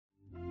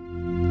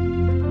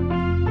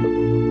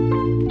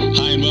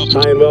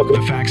Hi, and welcome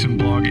to Faxon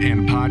Blog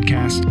and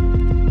Podcast.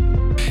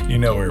 You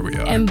know where we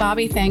are. And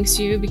Bobby thanks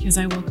you because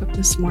I woke up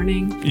this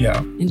morning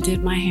and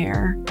did my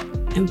hair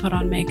and put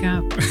on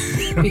makeup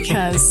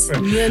because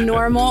the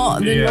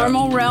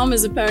normal realm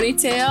is a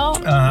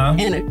ponytail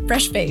and a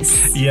fresh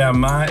face.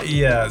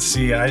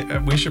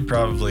 We should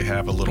probably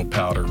have a little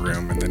powder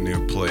room in the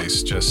new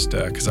place just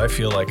because I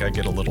feel like I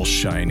get a little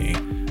shiny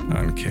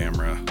on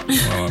camera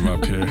while I'm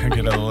up here. I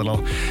get a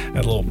little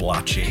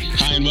blotchy.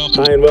 Hi and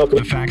welcome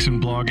to Faxon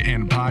Blog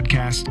and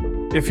Podcast.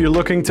 If you're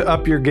looking to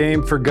up your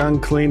game for gun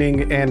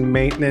cleaning and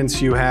maintenance,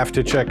 you have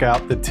to check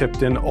out the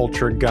Tipton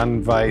Ultra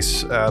Gun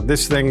Vise.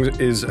 This thing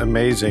is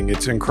amazing.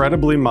 It's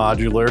incredibly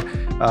modular,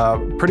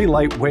 pretty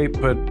lightweight,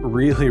 but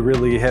really,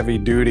 really heavy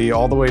duty,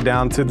 all the way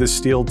down to the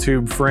steel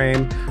tube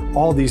frame.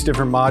 All these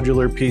different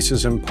modular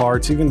pieces and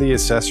parts, even the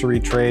accessory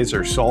trays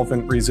are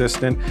solvent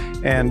resistant,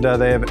 and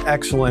they have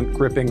excellent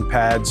gripping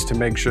pads to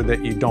make sure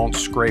that you don't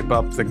scrape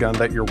up the gun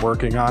that you're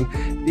working on.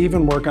 They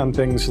even work on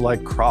things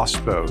like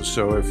crossbows.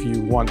 So if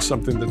you want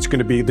something that's going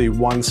to be the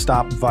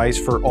one-stop vise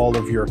for all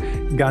of your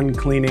gun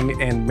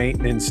cleaning and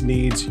maintenance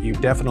needs, you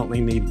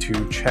definitely need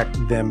to check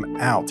them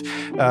out.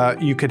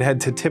 You could head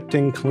to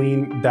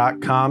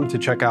tiptonclean.com to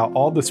check out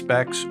all the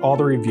specs, all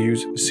the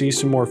reviews, see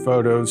some more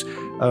photos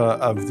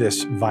of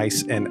this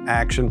vise in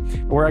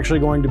action. We're actually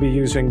going to be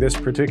using this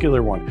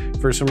particular one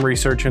for some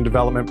research and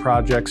development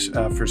projects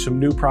for some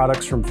new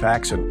products from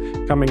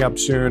Faxon coming up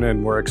soon,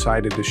 and we're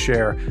excited to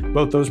share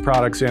both those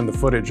products and the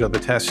footage of the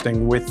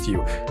testing with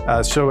you.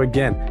 So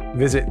again,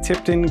 visit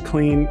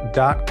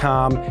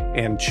tiptonclean.com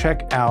and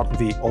check out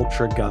the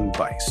Ultra Gun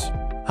Vise.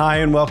 Hi,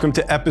 and welcome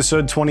to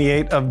episode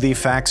 28 of the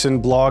Faxon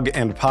Blog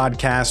and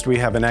Podcast. We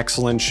have an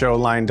excellent show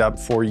lined up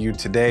for you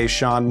today.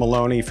 Sean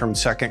Maloney from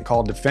Second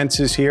Call Defense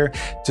is here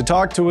to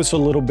talk to us a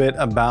little bit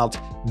about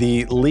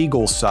the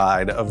legal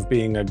side of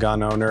being a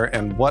gun owner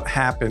and what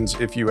happens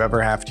if you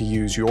ever have to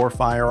use your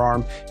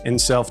firearm in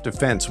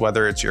self-defense,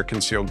 whether it's your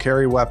concealed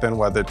carry weapon,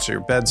 whether it's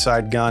your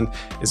bedside gun,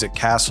 is it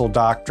castle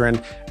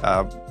doctrine,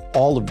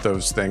 all of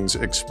those things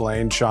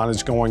explained. Sean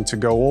is going to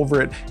go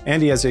over it,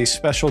 and he has a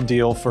special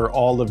deal for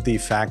all of the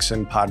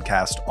Faxon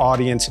podcast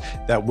audience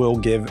that we'll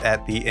give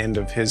at the end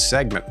of his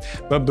segment.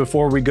 But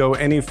before we go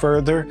any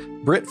further,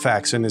 Britt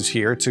Faxon is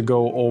here to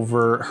go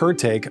over her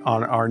take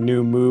on our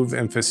new move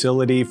and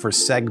facility for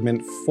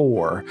segment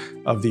 4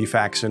 of the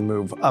Faxon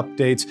Move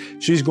updates.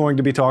 She's going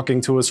to be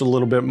talking to us a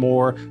little bit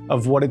more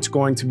of what it's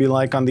going to be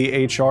like on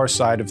the HR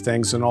side of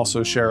things, and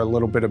also share a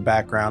little bit of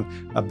background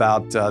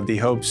about the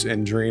hopes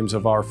and dreams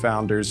of our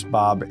founders,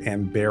 Bob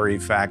and Barry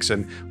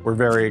Faxon. We're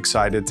very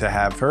excited to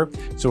have her.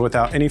 So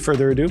without any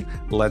further ado,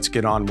 let's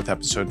get on with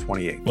episode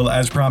 28. Well,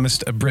 as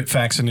promised, Britt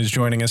Faxon is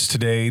joining us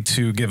today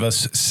to give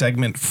us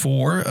segment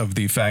 4 of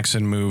the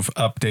Faxon Move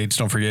updates.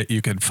 Don't forget,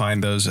 you could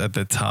find those at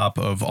the top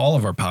of all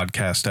of our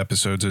podcast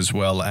episodes, as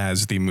well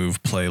as the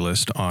Move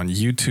playlist on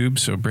YouTube.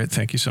 So Britt,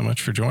 thank you so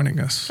much for joining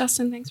us.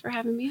 Justin, thanks for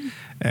having me in.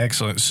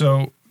 Excellent.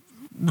 So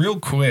real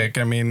quick,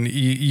 I mean,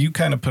 you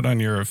kind of put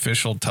on your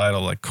official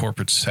title like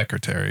corporate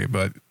secretary,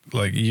 but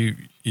like you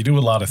do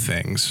a lot of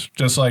things,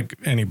 just like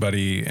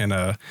anybody in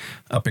a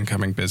up and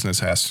coming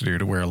business has to do,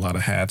 to wear a lot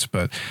of hats.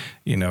 But,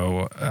 you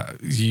know,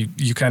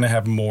 you kind of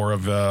have more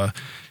of a,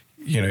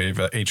 you know, you have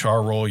an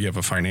HR role, you have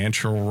a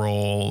financial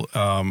role,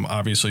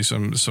 obviously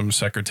some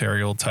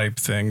secretarial type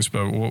things.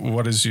 But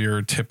what is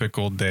your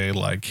typical day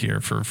like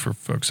here for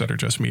folks that are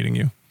just meeting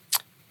you?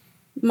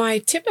 My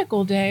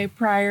typical day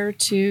prior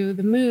to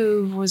the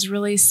move was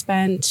really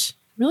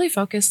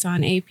focused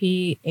on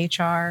AP,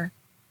 HR,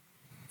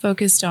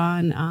 focused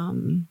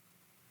on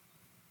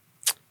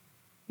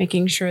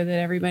making sure that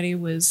everybody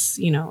was,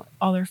 you know,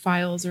 all their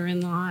files are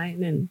in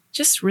line, and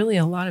just really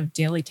a lot of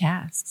daily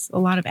tasks, a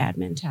lot of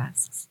admin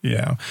tasks.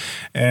 Yeah.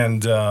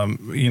 And,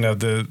 you know,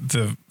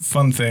 the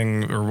fun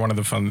thing, or one of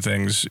the fun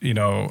things, you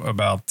know,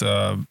 about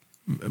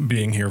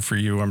being here for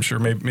you, I'm sure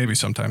maybe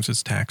sometimes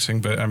it's taxing,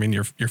 but I mean,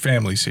 your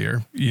family's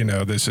here. You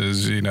know, this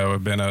is, you know,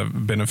 been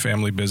a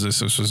family business.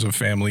 This was a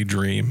family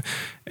dream.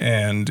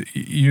 And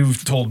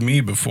you've told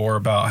me before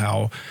about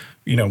how,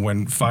 you know,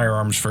 when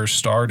firearms first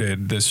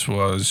started, this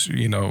was,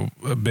 you know,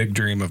 a big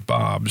dream of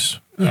Bob's.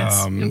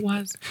 Yes, it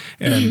was.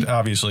 And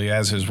obviously,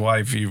 as his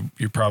wife, you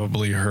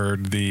probably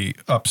heard the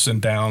ups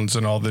and downs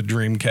and all the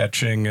dream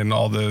catching and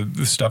all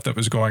the stuff that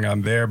was going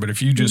on there. But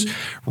if you just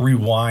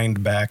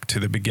rewind back to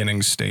the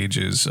beginning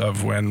stages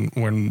of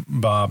when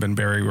Bob and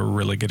Barry were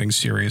really getting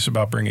serious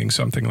about bringing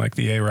something like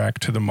the ARAC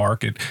to the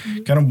market,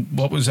 kind of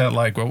what was that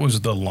like? What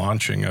was the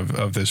launching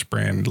of this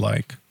brand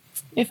like?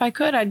 If I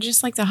could, I'd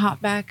just like to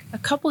hop back a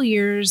couple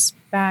years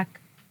back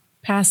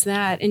past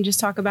that and just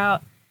talk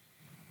about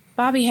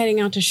Bobby heading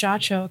out to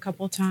SHOT Show a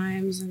couple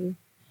times and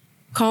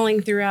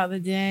calling throughout the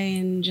day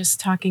and just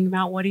talking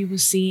about what he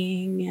was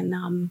seeing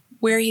and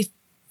where he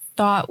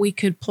thought we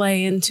could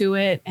play into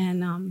it.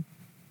 And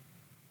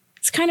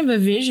it's kind of a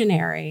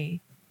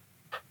visionary.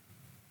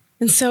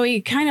 And so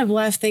he kind of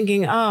left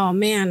thinking, oh,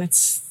 man,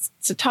 it's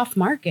a tough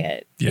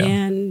market. Yeah.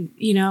 And,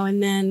 you know,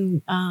 and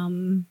then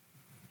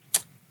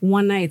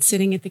one night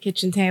sitting at the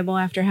kitchen table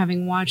after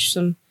having watched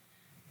some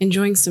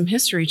enjoying some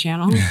History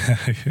Channel.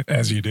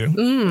 As you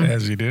do.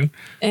 As you do.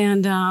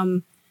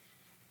 And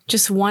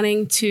just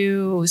seeing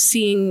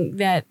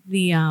that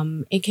the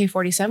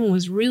AK-47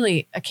 was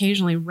really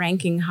occasionally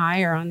ranking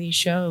higher on these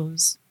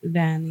shows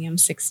than the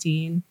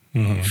M16.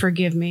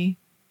 Forgive me.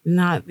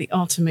 Not the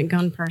ultimate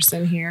gun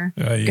person here.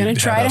 Gonna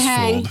try to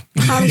hang.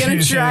 I'm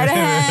gonna try to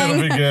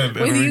hang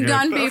with you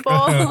gun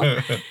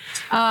people.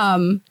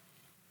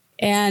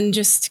 And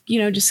just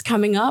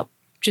coming up,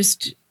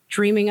 just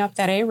dreaming up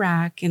that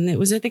ARAC, and it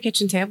was at the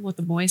kitchen table with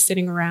the boys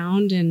sitting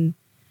around, and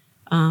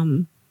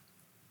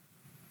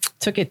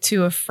took it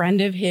to a friend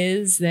of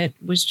his that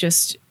was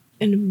just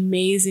an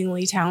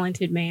amazingly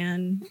talented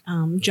man,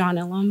 John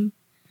Illum.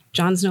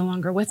 John's no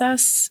longer with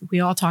us. We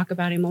all talk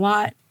about him a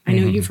lot. I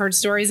know you've heard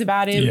stories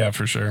about him. Yeah,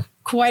 for sure.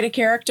 Quite a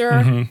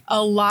character.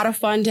 A lot of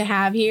fun to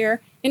have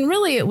here. And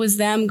really, it was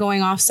them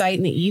going off site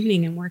in the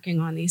evening and working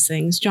on these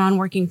things. John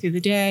working through the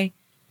day,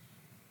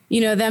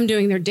 them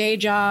doing their day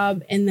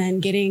job, and then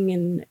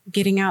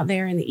getting out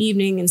there in the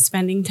evening and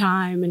spending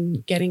time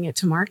and getting it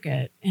to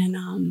market.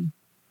 And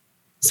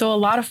so a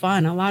lot of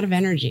fun, a lot of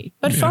energy,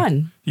 but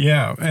fun.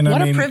 Yeah. And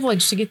what a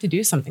privilege to get to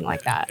do something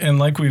like that. And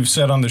like we've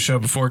said on the show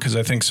before, because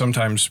I think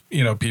sometimes,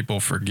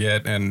 people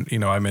forget. And,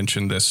 I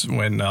mentioned this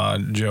when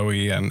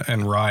Joey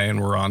and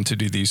Ryan were on to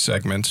do these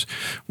segments.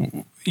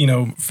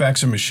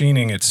 Fax and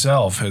Machining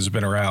itself has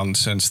been around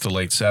since the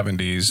late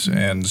 70s.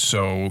 And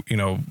so,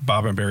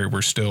 Bob and Barry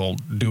were still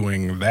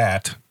doing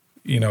that,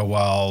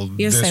 while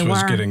this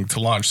was getting to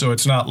launch. So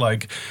it's not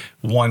like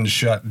one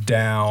shut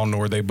down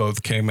or they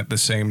both came at the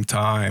same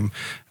time.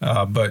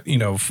 But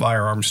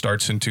Firearms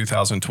starts in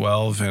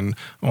 2012 and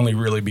only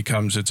really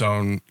becomes its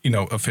own,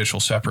 official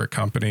separate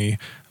company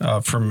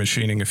from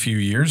Machining a few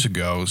years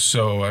ago.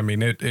 So,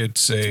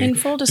 it's a in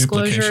full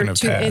disclosure, of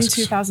tasks.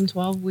 In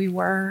 2012, we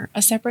were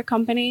a separate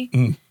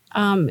company.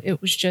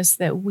 It was just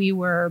that we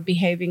were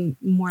behaving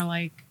more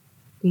like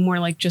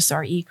just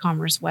our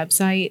e-commerce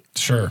website.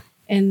 Sure.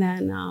 And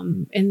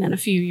then a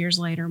few years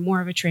later,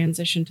 more of a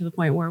transition to the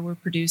point where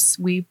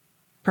we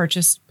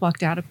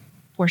plucked out a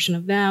portion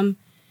of them,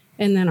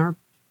 and then are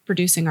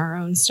producing our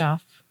own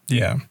stuff.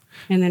 Yeah.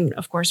 And then,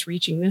 of course,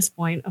 reaching this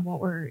point of what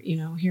we're,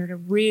 here to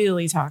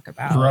really talk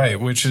about. Right,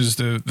 which is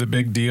the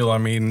big deal.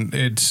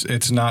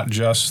 It's not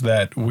just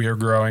that we're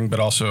growing,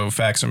 but also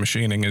Fax and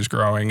Machining is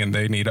growing, and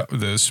they need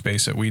the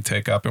space that we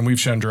take up. And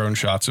we've shown drone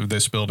shots of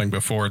this building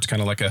before. It's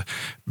kind of like a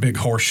big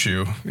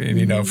horseshoe.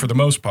 And, for the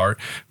most part,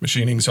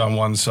 Machining's on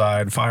one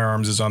side,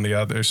 Firearms is on the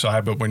other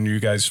side. But when you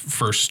guys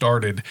first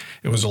started,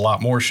 it was a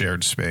lot more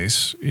shared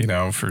space,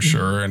 for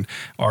sure. And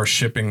our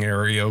shipping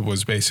area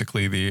was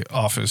basically the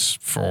office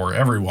for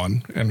everyone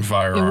in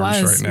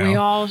Firearms right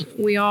now.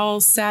 We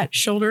all sat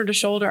shoulder to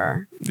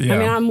shoulder.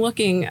 Yeah. I'm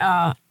looking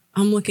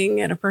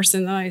at a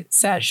person that I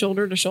sat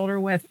shoulder to shoulder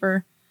with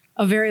for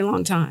a very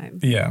long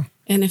time. Yeah.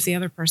 And if the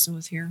other person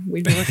was here,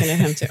 we'd be looking at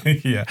him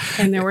too. Yeah.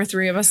 And there were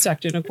three of us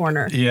tucked in a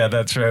corner. Yeah,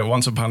 that's right.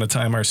 Once upon a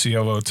time, our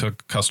COO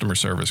took customer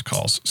service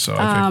calls. So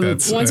I think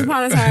that's... Once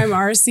upon a time,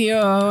 our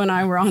COO and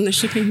I were on the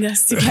shipping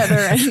desk together.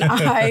 And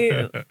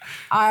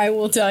I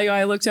will tell you,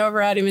 I looked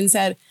over at him and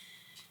said,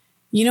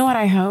 you know what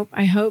I hope?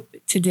 I hope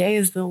today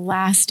is the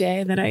last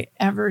day that I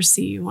ever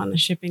see you on the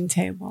shipping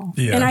table.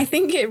 Yeah. And I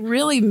think it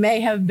really may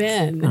have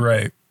been.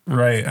 Right.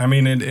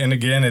 And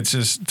again, it's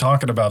just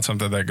talking about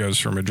something that goes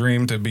from a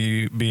dream to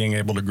being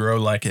able to grow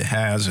like it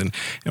has and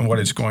what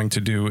it's going to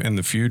do in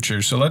the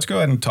future. So let's go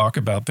ahead and talk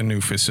about the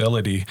new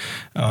facility.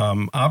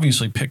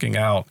 Obviously, picking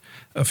out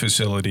a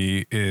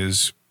facility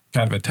is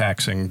kind of a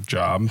taxing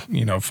job,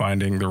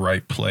 finding the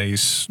right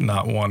place,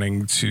 not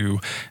wanting to,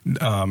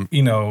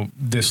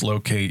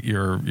 dislocate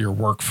your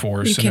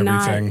workforce and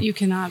everything. You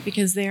cannot,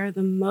 because they are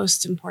the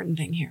most important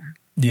thing here.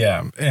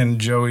 Yeah. And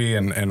Joey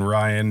and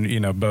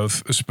Ryan,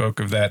 both spoke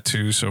of that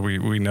too. So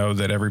we know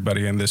that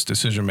everybody in this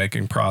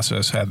decision-making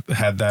process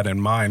had that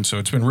in mind. So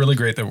it's been really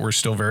great that we're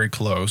still very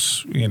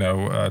close,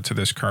 to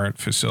this current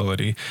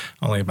facility,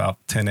 only about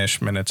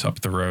 10-ish minutes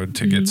up the road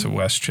to get to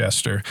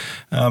Westchester.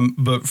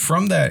 But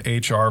from that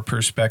HR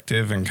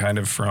perspective and kind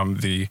of from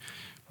the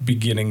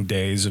beginning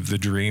days of the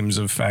dreams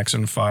of Fax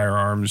and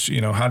Firearms,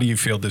 how do you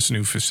feel this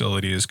new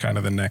facility is kind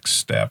of the next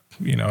step?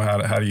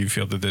 How do you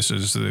feel that this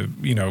is the,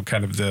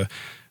 kind of a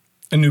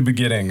new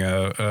beginning,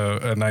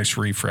 a nice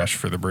refresh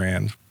for the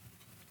brand?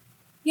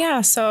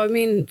 Yeah. So,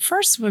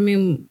 first,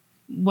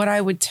 what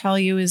I would tell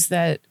you is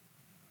that,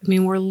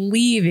 we're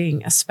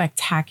leaving a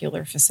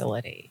spectacular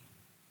facility.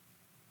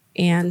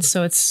 And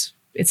so it's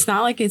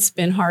not like it's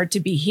been hard to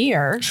be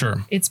here.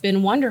 Sure. It's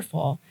been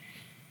wonderful.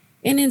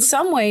 And in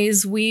some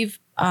ways, we've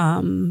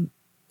been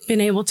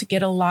able to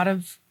get a lot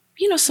of,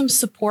 some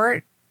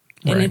support,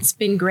 and right. It's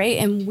been great.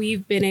 And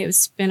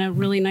it's been a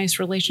really nice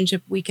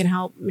relationship. We can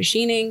help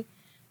Machining.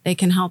 They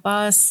can help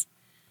us.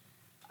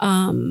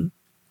 But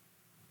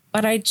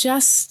I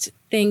just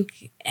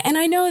think, and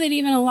I know that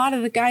even a lot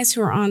of the guys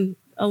who are on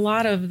a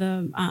lot of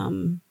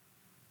the,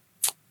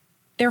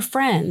 they're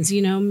friends,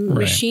 right.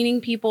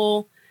 Machining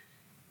people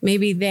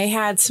maybe they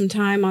had some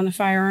time on the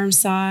firearms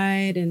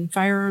side and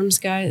firearms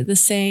guy the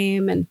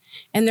same, and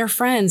they're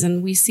friends,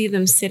 and we see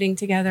them sitting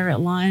together at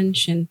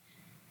lunch. And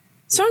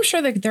so I'm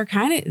sure that they're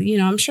kind of,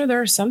 I'm sure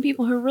there are some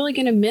people who are really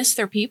going to miss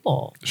their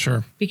people.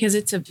 Sure. Because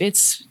it's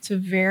a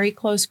very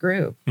close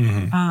group.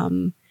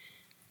 Mm-hmm.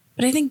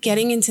 But I think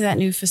getting into that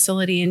new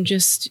facility and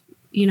just,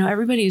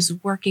 everybody's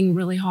working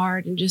really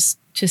hard, and just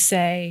to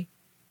say,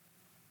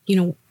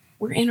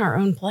 we're in our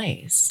own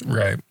place.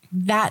 Right.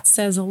 That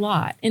says a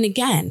lot. And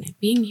again,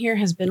 being here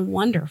has been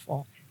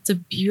wonderful. It's a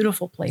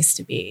beautiful place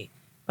to be,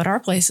 but our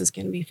place is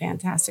going to be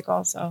fantastic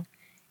also.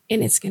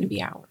 And it's going to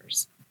be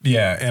ours.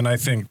 Yeah. And I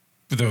think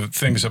the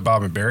things that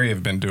Bob and Barry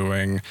have been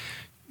doing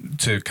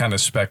to kind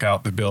of spec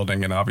out the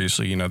building, and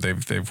obviously,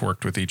 they've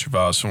worked with each of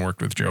us and worked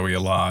with Joey a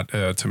lot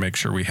to make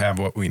sure we have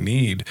what we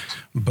need.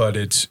 But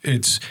it's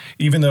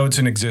even though it's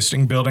an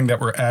existing building that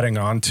we're adding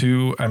on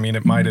to, I mean,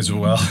 it might as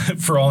well,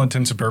 for all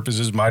intents and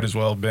purposes, might as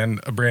well have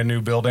been a brand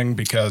new building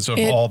because of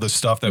all the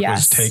stuff that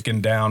was taken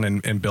down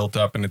and built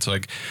up. And it's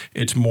like,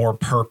 it's more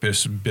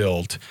purpose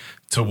built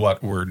to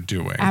what we're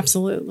doing.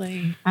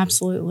 Absolutely.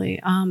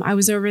 Absolutely. I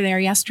was over there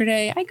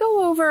yesterday. I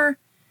go over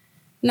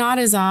not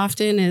as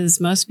often as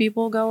most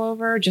people go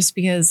over, just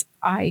because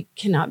I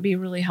cannot be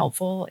really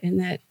helpful in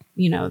that,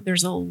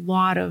 there's a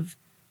lot of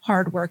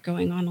hard work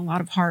going on, a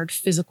lot of hard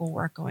physical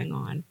work going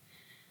on.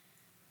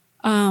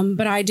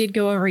 But I did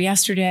go over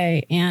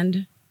yesterday,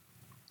 and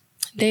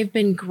they've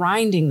been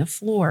grinding the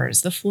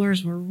floors. The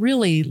floors were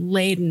really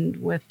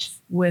laden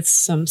with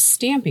some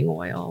stamping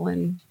oil,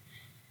 and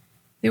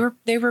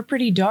they were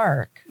pretty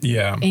dark.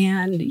 Yeah.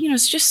 And,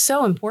 it's just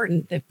so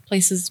important that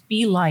places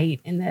be light,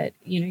 and that,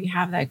 you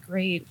have that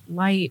great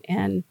light.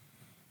 And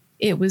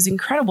it was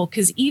incredible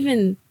because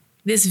even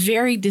this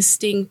very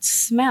distinct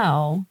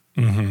smell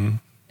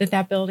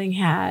that building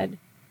had,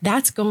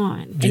 that's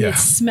gone. And it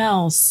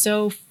smells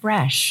so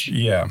fresh.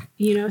 Yeah.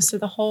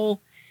 So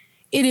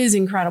it is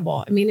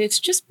incredible. I mean,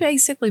 it's just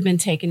basically been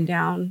taken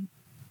down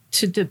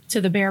to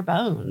the bare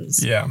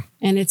bones. Yeah.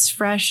 And it's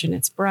fresh and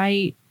it's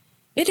bright.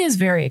 It is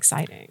very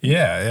exciting.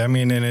 Yeah. I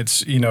mean, and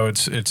it's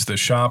the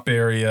shop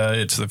area,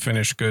 it's the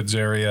finished goods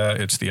area,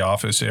 it's the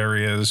office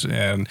areas.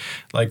 And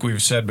like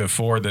we've said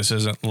before, this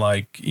isn't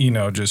like,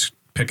 just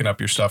picking up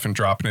your stuff and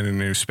dropping it in a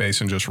new space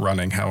and just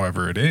running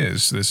however it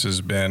is. This has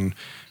been,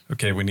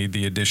 okay, we need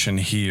the addition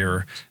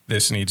here.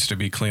 This needs to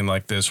be clean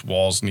like this.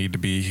 Walls need to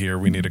be here.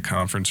 We need a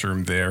conference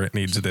room there. It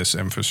needs this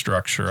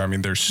infrastructure. I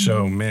mean, there's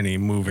so many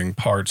moving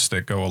parts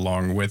that go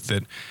along with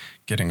it.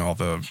 Getting all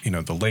the,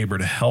 the labor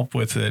to help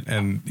with it.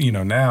 And,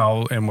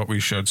 now, and what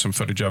we showed some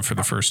footage of for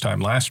the first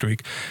time last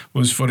week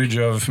was footage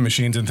of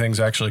machines and things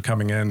actually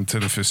coming into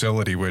the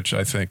facility, which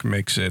I think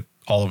makes it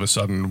all of a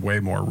sudden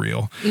way more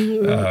real.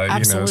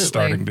 Absolutely.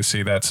 Starting to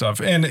see that stuff.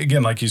 And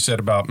again, like you said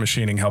about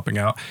machining helping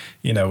out,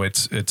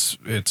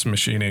 it's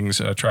machining's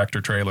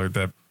tractor trailer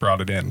that brought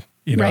it in.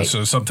 Right.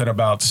 So something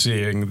about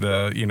seeing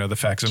the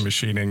Fax and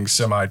Machining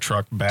semi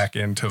truck back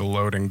into the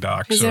loading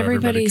dock. Has so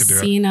everybody everybody could do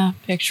seen a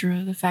picture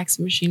of the Fax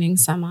and Machining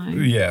semi?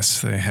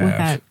 Yes, they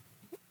have.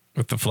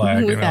 With the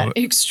flag. With that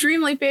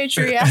extremely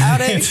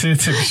patriotic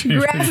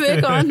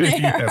graphic on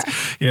there.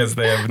 Yes,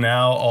 they have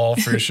now all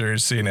for sure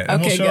seen it.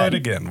 And we'll show it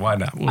again. Why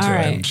not? We'll go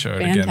ahead and show it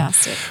again.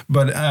 Fantastic.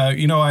 But,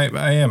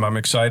 I'm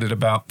excited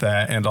about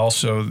that. And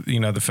also,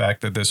 the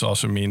fact that this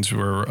also means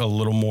we're a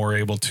little more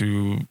able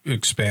to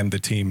expand the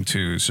team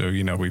too. So,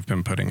 we've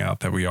been putting out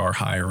that we are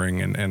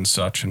hiring and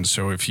such. And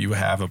so if you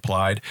have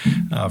applied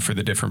for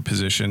the different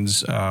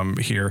positions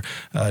here,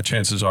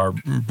 chances are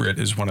Britt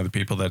is one of the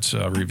people that's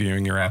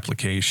reviewing your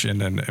application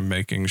and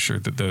making sure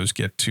that those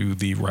get to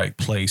the right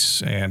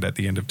place. And at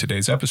the end of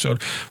today's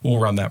episode, we'll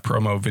run that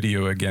promo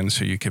video again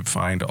so you can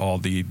find all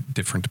the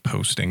different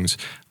postings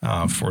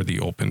for the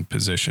open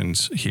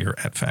positions here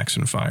at Fax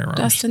and Firearms.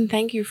 Dustin,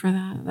 thank you for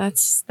that.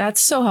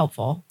 That's so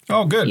helpful.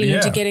 Oh, good.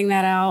 To getting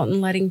that out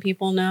and letting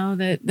people know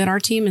that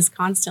our team is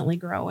constantly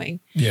growing.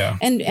 Yeah.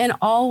 And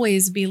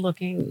always be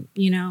looking,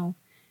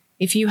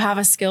 if you have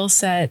a skill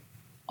set,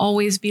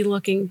 always be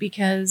looking,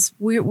 because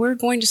we're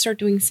going to start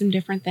doing some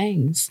different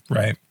things.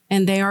 Right.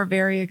 And they are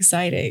very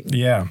exciting.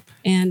 Yeah.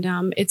 And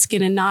it's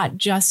going to not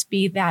just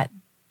be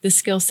the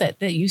skill set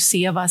that you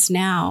see of us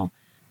now.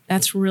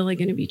 That's really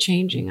going to be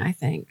changing, I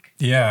think.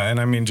 Yeah. And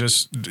I mean,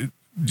 just,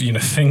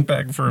 think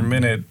back for a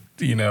minute,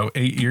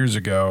 8 years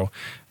ago,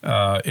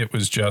 it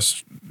was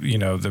just,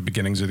 the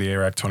beginnings of the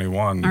ARAC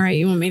 21. All right.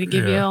 You want me to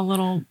give you a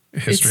little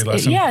history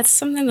lesson? It's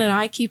something that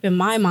I keep in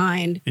my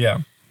mind. Yeah.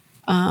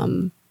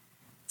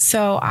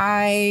 So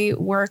I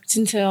worked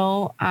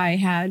until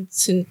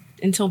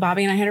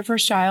Bobby and I had our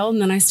first child,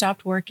 and then I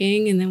stopped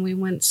working, and then we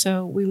went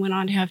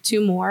on to have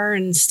 2 more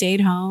and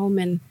stayed home.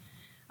 And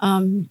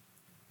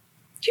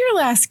your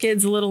last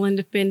kid's a little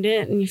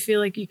independent, and you feel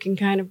like you can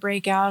kind of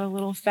break out a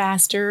little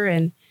faster.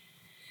 And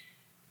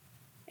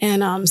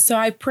so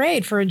I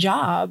prayed for a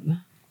job,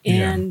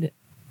 and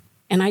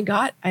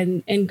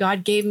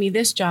God gave me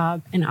this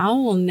job, and I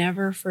will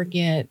never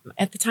forget.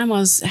 At the time I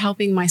was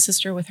helping my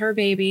sister with her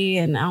baby,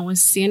 and I was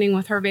standing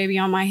with her baby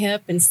on my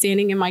hip and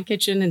standing in my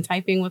kitchen and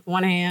typing with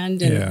one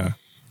hand. And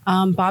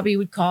Bobby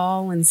would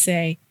call and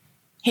say,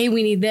 hey,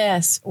 we need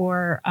this.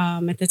 Or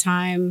at the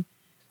time,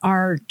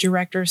 our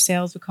director of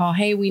sales would call,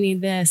 hey, we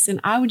need this. And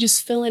I would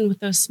just fill in with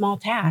those small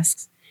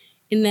tasks.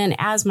 And then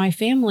as my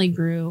family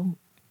grew,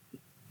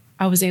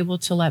 I was able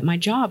to let my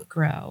job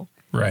grow.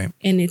 Right.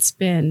 And it's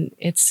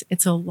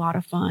a lot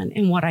of fun.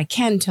 And what I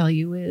can tell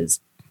you is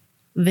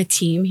the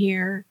team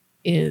here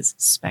is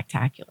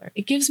spectacular.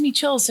 It gives me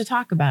chills to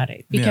talk about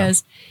it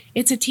because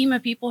it's a team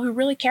of people who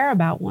really care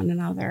about one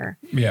another.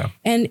 Yeah.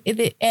 And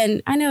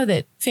I know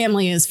that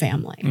family is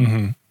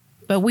family,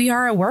 but we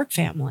are a work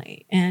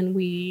family. And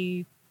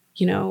we,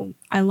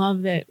 I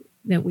love that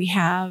we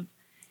have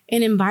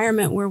an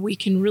environment where we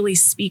can really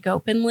speak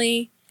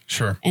openly.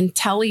 Sure. And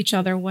tell each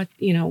other what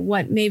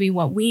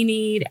we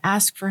need,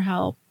 ask for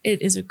help.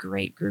 It is a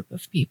great group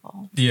of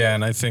people. Yeah.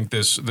 And I think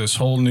this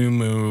whole new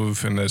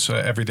move and this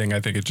everything, I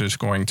think it's just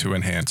going to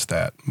enhance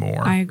that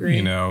more. I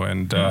agree.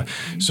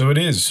 So it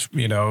is,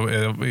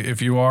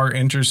 if you are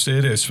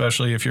interested,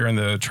 especially if you're in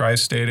the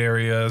tri-state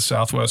area,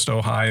 Southwest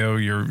Ohio,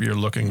 you're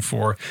looking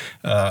for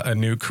a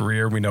new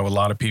career. We know a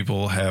lot of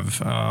people have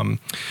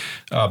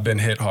been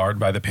hit hard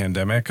by the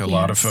pandemic. A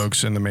lot of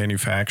folks in the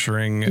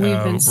manufacturing We've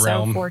been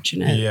realm. So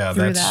fortunate. Yeah,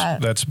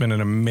 that's been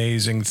an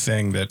amazing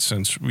thing that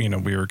since we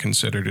were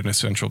considered an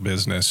essential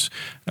business,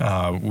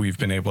 we've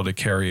been able to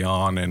carry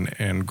on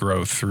and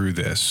grow through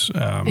this.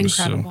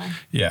 Incredible. So,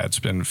 yeah, it's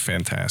been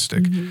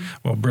fantastic.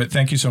 Well, Britt,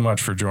 thank you so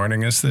much for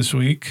joining us this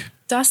week.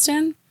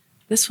 Dustin,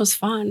 this was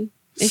fun.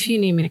 If you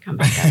need me to come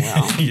back, I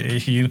will.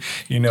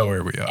 you know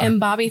where we are. And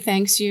Bobby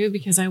thanks you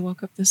because I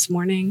woke up this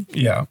morning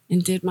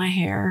and did my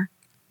hair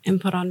and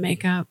put on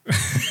makeup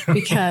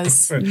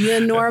because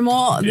the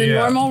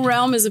normal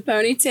realm is a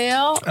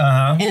ponytail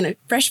and a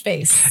fresh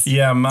face.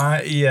 We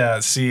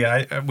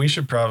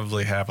should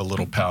probably have a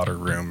little powder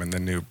room in the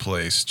new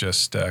place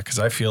just because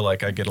I feel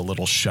like I get a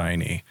little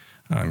shiny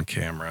on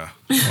camera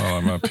while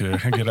I'm up here.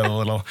 I get a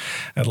little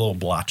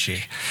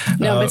blotchy.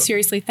 No, but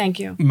seriously, thank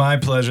you. My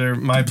pleasure.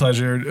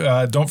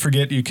 Don't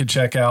forget, you could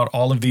check out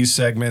all of these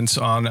segments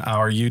on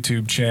our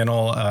YouTube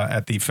channel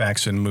at the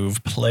Facts and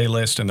Move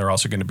playlist, and they're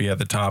also going to be at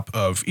the top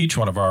of each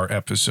one of our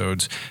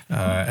episodes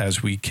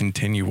as we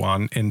continue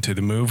on into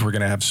the move. We're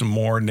going to have some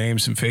more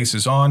names and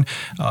faces on,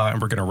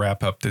 and we're going to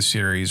wrap up this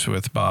series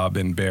with Bob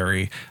and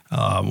Barry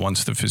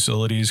once the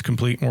facility is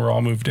complete and we're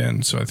all moved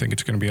in. So I think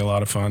it's going to be a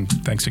lot of fun.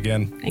 Thanks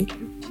again. Thank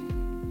you.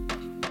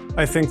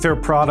 I think their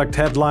product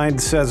headline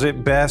says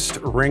it best: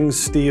 ring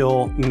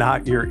steel,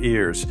 not your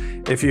ears.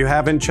 If you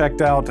haven't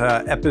checked out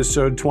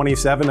episode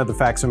 27 of the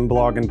Facts and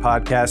Blogging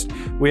podcast,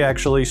 we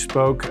actually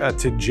spoke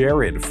to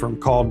Jared from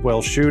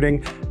Caldwell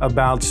Shooting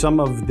about some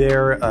of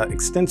their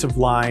extensive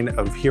line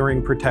of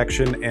hearing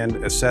protection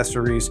and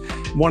accessories.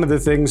 One of the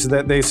things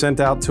that they sent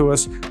out to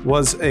us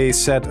was a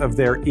set of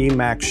their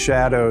EMAX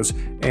Shadows.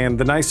 And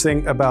the nice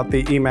thing about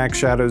the EMAX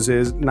Shadows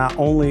is not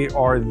only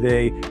are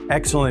they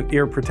excellent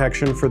ear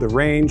protection for the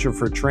range or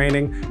for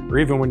training, or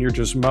even when you're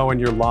just mowing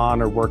your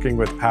lawn or working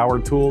with power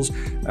tools,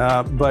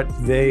 but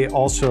they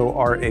also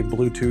are a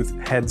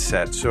Bluetooth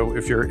headset. So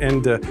if you're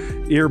into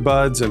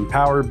earbuds and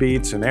power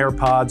beats and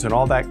AirPods and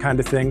all that kind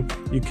of thing,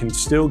 you can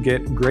still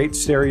get great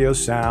stereo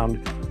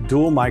sound,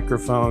 dual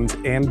microphones,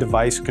 and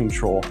device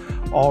control,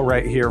 all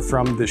right here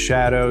from the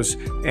Shadows.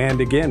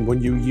 And again,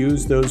 when you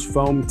use those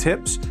foam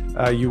tips,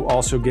 you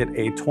also get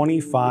a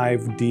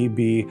 25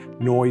 dB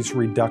noise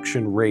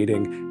reduction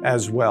rating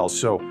as well.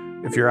 So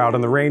if you're out on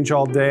the range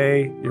all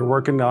day, you're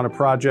working on a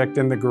project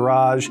in the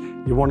garage,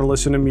 you want to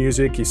listen to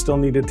music, you still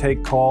need to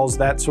take calls,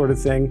 that sort of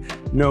thing,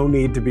 no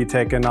need to be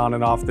taken on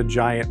and off the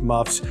giant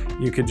muffs.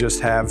 You could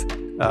just have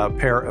a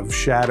pair of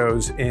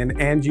Shadows in,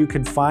 and you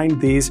can find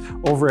these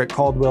over at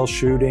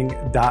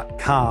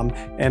caldwellshooting.com.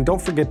 And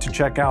don't forget to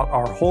check out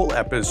our whole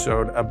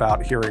episode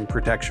about hearing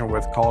protection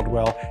with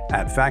Caldwell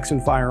at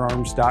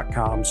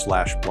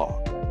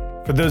factsandfirearms.com/blog.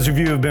 For those of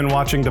you who have been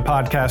watching the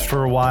podcast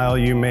for a while,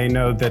 you may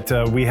know that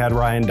we had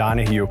Ryan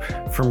Donahue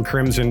from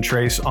Crimson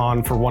Trace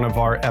on for one of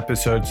our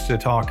episodes to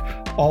talk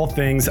all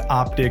things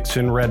optics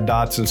and red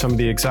dots and some of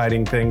the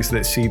exciting things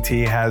that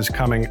CT has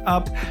coming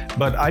up.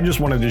 But I just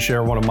wanted to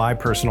share one of my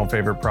personal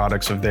favorite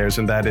products of theirs,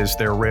 and that is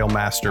their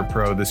Railmaster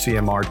Pro, the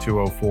CMR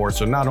 204.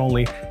 So not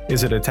only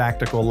is it a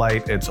tactical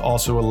light, it's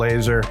also a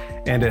laser,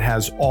 and it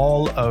has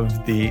all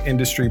of the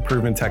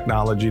industry-proven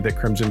technology that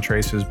Crimson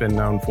Trace has been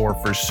known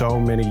for so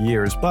many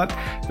years. But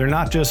they're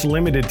not just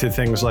limited to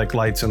things like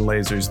lights and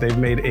lasers. They've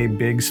made a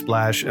big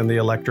splash in the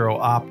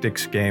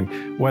electro-optics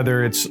game,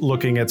 whether it's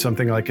looking at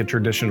something like a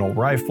traditional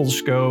rifle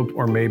scope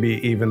or maybe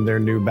even their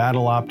new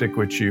battle optic,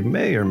 which you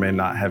may or may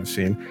not have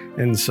seen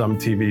in some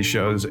TV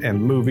shows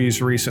and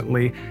movies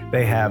recently.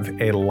 They have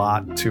a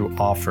lot to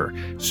offer.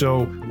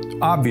 So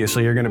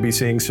obviously you're going to be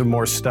seeing some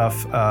more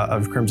stuff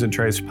of Crimson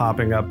Trace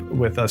popping up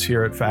with us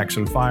here at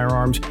Faxon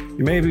Firearms.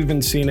 You may have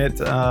even seen it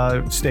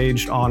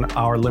staged on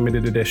our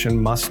limited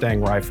edition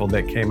Mustang rifle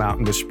that came out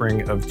in the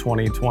spring of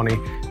 2020.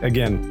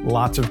 Again,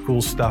 lots of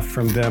cool stuff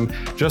from them,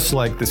 just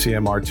like the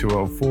CMR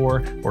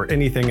 204 or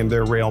anything in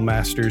their Rail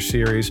Masters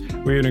series.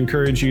 We would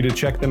encourage you to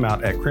check them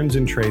out at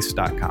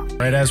crimsontrace.com.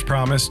 Right, as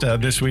promised,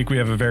 this week we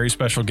have a very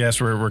special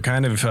guest. We're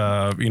kind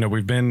of,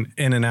 we've been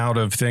in and out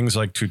of things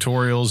like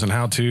tutorials and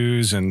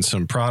how-tos and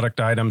some product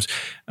items,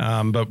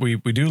 but we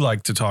do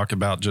like to talk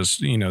about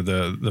just,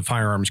 the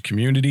firearms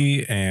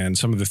community and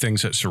some of the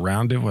things that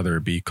surround it, whether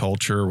it be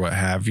culture, what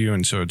have you.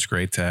 And so it's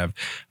great to have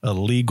a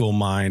legal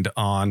mind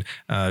on.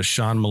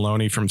 Sean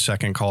Maloney from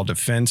Second Call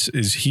Defense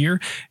is here,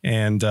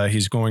 and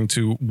he's going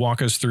to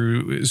walk us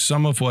through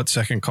some of what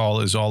Second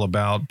Call is all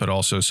about, but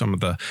also some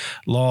of the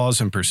laws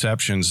and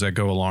perceptions that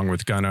go along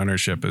with gun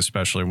ownership,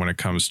 especially when it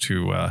comes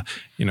to,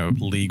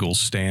 legal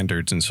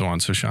standards and so on.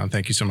 So Sean,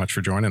 thank you so much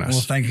for joining us.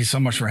 Well, thank you so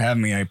much for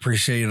having me. I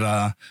appreciate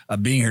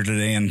being here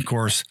today. And of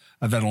course,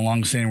 I've had a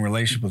long-standing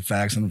relationship with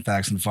Faxon.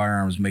 Faxon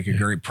Firearms make a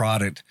great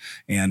product,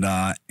 and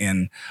I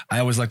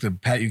always like to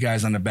pat you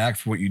guys on the back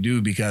for what you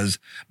do, because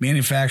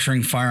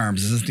manufacturing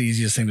firearms isn't the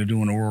easiest thing to do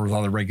in the world with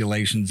all the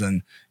regulations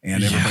and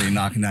everybody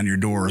knocking down your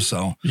door.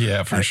 So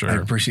yeah, for sure, I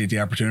appreciate the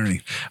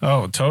opportunity.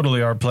 Oh,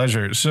 totally, our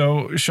pleasure.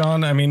 So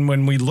Sean, I mean,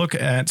 when we look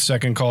at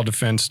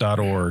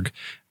secondcalldefense.org,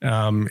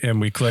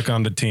 and we click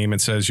on the team, it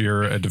says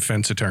you're a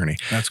defense attorney.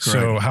 That's correct.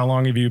 So how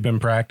long have you been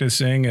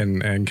practicing,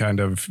 and kind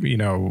of,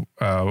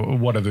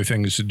 what other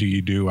things do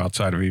you do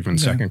outside of even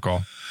Second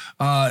Call?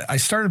 I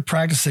started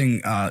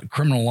practicing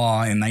criminal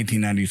law in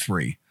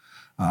 1993.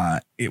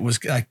 I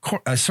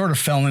sort of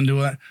fell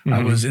into it. Mm-hmm.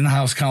 I was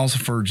in-house counsel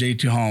for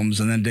J2 Homes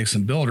and then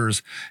Dixon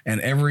Builders.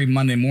 And every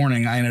Monday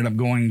morning I ended up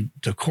going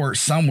to court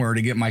somewhere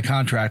to get my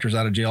contractors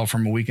out of jail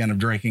from a weekend of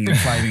drinking and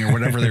fighting or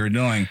whatever they were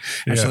doing.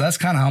 And so that's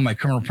kind of how my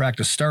criminal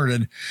practice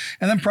started.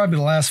 And then probably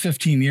the last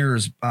 15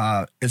 years,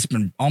 it's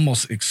been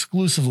almost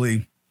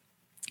exclusively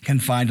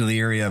confined to the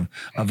area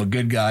of a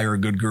good guy or a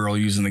good girl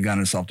using the gun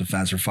in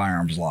self-defense or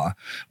firearms law,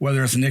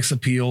 whether it's NICS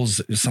appeals,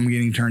 someone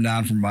getting turned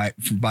down from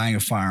buying a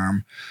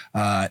firearm,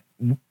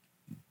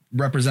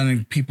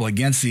 representing people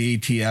against the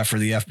ATF or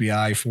the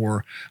FBI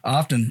for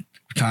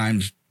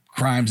oftentimes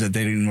crimes that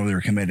they didn't know they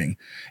were committing.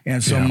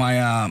 And so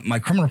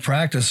my criminal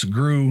practice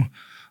grew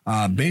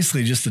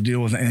basically just to deal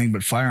with anything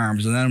but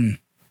firearms. And then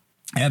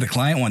I had a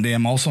client one day.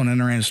 I'm also an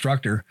NRA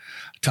instructor.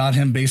 Taught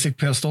him basic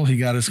pistol. He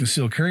got his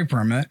concealed carry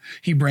permit.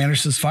 He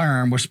brandished his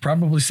firearm, which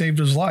probably saved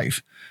his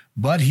life.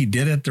 But he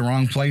did it the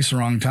wrong place, the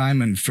wrong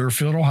time in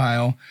Fairfield,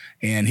 Ohio,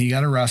 and he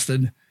got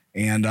arrested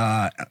and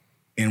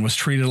was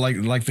treated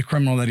like the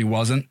criminal that he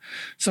wasn't.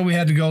 So we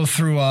had to go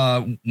through.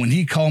 When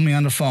he called me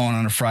on the phone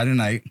on a Friday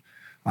night,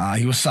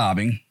 he was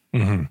sobbing.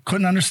 Mm-hmm.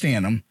 Couldn't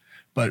understand him.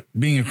 But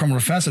being a criminal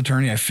defense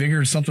attorney, I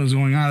figured something was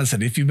going on. I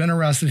said, if you've been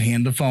arrested,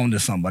 hand the phone to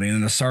somebody. And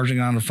then the sergeant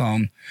got on the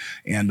phone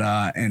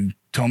and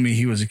told me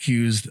he was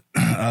accused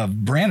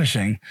of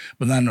brandishing,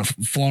 but then of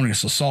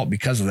felonious assault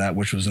because of that,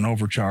 which was an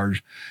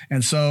overcharge.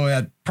 And so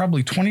at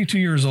probably 22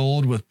 years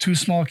old with 2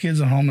 small kids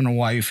at home and a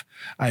wife,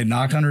 I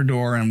knocked on her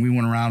door and we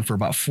went around for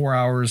about 4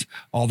 hours.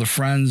 All the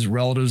friends,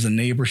 relatives, and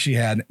neighbors she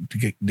had to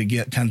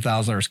get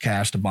 $10,000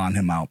 cash to bond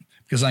him out,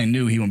 because I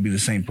knew he wouldn't be the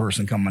same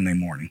person come Monday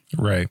morning.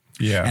 Right.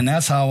 Yeah. And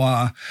that's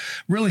how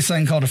really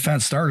Second Call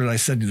Defense started. I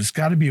said, there's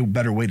got to be a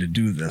better way to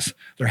do this.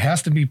 There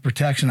has to be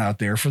protection out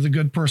there for the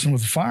good person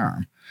with a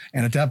firearm.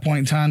 And at that point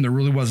in time, there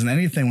really wasn't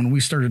anything when we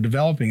started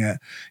developing it.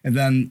 And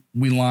then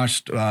we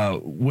launched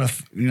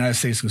with the United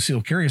States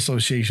Concealed Carry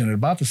Association at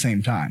about the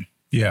same time.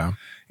 Yeah.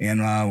 And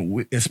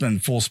it's been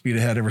full speed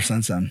ahead ever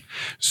since then.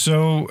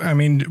 So, I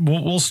mean,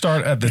 we'll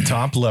start at the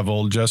top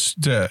level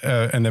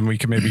and then we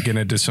can maybe get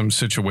into some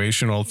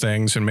situational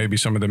things and maybe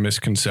some of the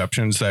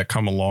misconceptions that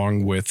come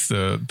along with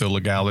the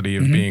legality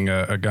of being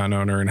a gun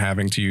owner and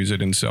having to use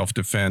it in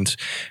self-defense.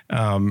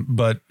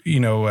 But,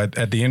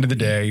 at the end of the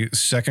day,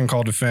 Second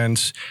Call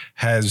Defense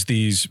has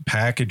these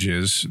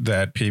packages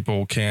that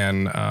people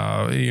can,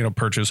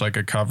 purchase like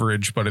a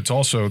coverage, but it's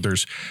also,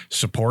 there's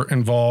support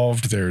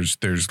involved.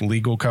 There's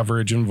legal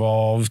coverage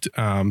involved.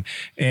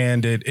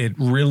 And it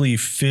really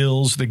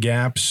fills the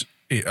gaps,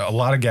 a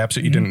lot of gaps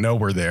that you didn't know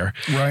were there,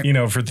 right?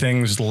 For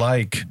things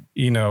like,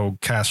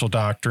 Castle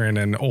Doctrine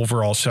and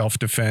overall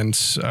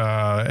self-defense,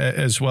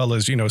 as well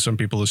as, some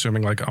people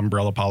assuming like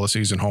umbrella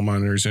policies and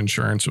homeowners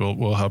insurance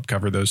will help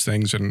cover those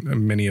things. And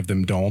many of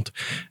them don't.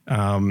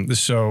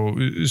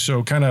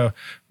 So kind of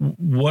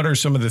what are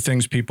some of the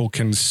things people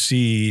can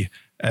see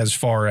as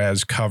far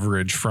as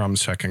coverage from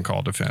Second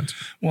Call Defense?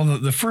 Well,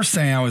 the first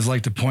thing I always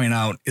like to point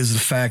out is the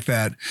fact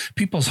that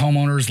people's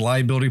homeowners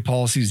liability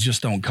policies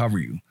just don't cover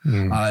you.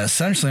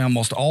 Essentially,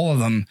 almost all of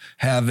them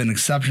have an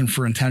exception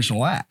for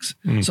intentional acts.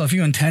 So if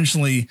you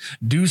intentionally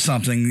do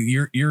something,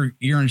 your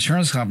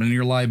insurance company,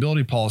 your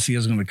liability policy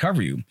is going to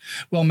cover you.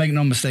 Well, make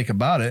no mistake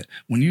about it.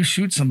 When you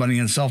shoot somebody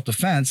in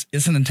self-defense,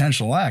 it's an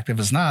intentional act. If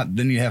it's not,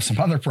 then you have some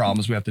other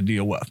problems we have to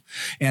deal with.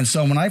 And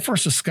so when I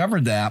first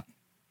discovered that,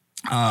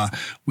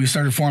 we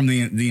started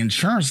forming the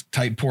insurance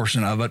type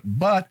portion of it,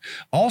 but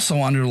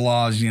also under the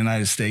laws of the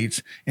United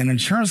States, an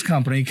insurance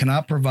company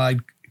cannot provide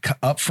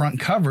upfront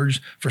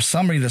coverage for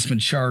somebody that's been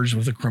charged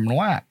with a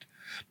criminal act.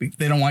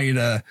 They don't want you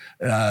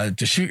to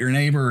shoot your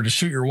neighbor or to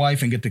shoot your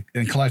wife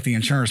and collect the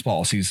insurance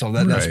policy. So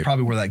that's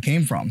probably where that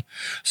came from.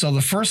 So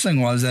the first thing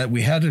was that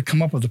we had to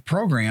come up with a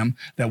program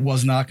that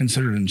was not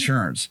considered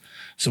insurance.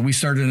 So we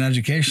started an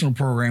educational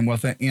program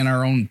with it in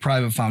our own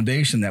private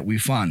foundation that we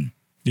fund.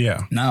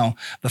 Yeah. Now,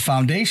 the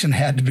foundation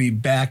had to be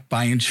backed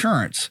by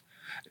insurance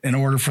in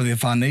order for the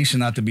foundation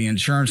not to be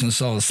insurance. And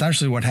so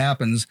essentially what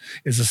happens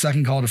is the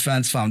Second Call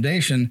Defense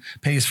Foundation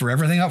pays for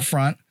everything up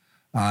front.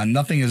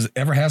 Nothing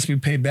ever has to be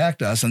paid back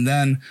to us. And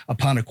then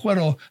upon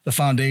acquittal, the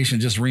foundation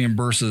just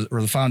reimburses,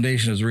 or the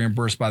foundation is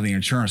reimbursed by the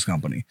insurance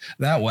company.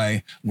 That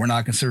way, we're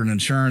not considered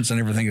insurance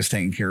and everything is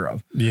taken care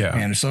of. Yeah.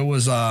 And so it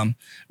was,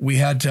 we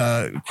had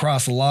to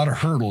cross a lot of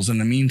hurdles in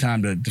the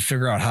meantime to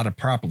figure out how to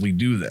properly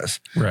do this.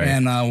 Right.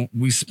 And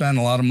we spent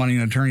a lot of money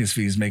in attorney's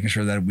fees making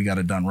sure that we got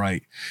it done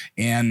right.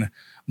 And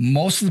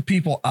most of the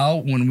people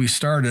out when we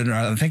started,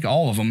 I think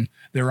all of them,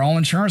 they were all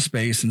insurance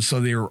based. And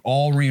so they were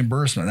all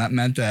reimbursement. That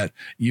meant that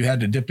you had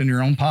to dip in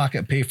your own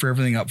pocket, pay for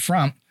everything up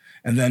front,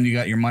 and then you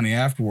got your money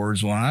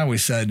afterwards. Well, I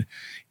always said,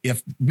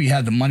 if we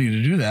had the money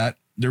to do that,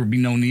 there would be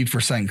no need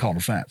for second call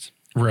defense.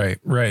 Right,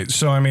 right.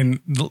 So, I mean,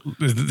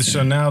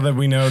 so now that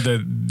we know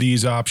that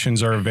these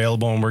options are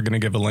available, and we're going to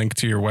give a link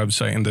to your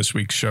website in this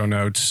week's show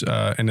notes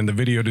and in the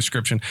video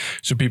description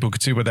so people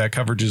could see what that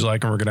coverage is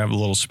like. And we're going to have a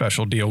little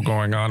special deal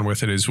going on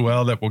with it as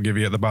well that we'll give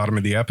you at the bottom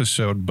of the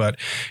episode. But,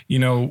 you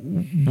know,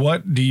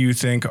 what do you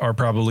think are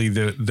probably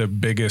the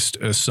biggest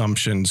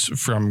assumptions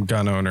from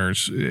gun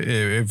owners?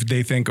 If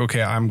they think,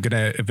 okay, I'm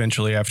going to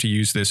eventually have to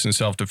use this in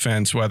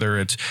self-defense, whether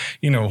it's,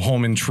 you know,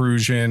 home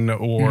intrusion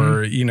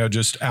or, you know,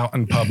 just out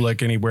in public,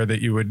 anywhere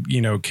that you would, you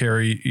know,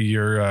 carry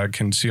your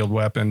concealed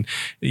weapon,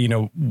 you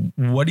know,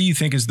 what do you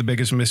think is the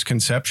biggest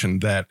misconception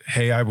that,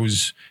 hey, I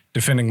was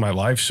defending my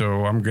life,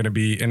 so I'm going to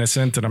be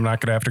innocent and I'm not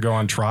going to have to go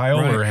on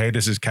trial, or, hey,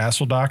 this is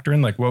castle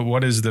doctrine? Like,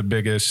 what is the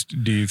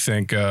biggest, do you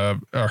think,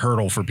 a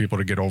hurdle for people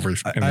to get over in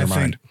their mind? I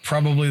think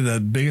probably the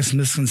biggest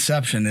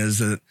misconception is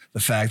that the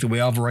fact that we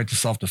all have a right to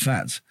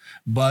self-defense,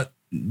 but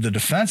the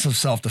defense of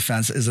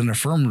self-defense is an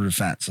affirmative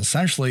defense.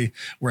 Essentially,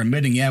 we're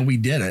admitting, yeah, we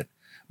did it,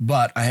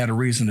 but I had a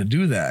reason to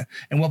do that.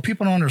 And what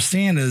people don't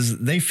understand is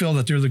they feel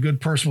that they're the good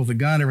person with a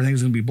gun.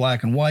 Everything's going to be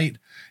black and white,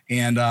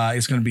 and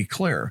it's going to be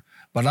clear.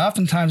 But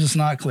oftentimes it's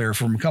not clear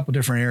from a couple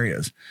different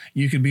areas.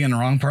 You could be in the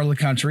wrong part of the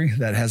country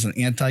that has an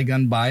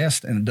anti-gun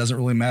bias, and it doesn't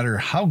really matter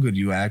how good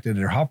you acted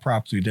or how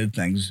properly you did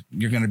things,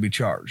 you're going to be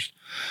charged.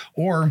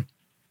 Or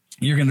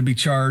you're going to be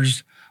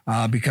charged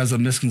because of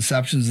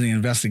misconceptions in the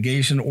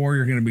investigation, or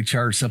you're going to be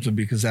charged simply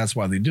because that's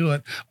why they do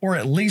it, or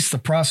at least the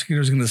prosecutor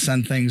is going to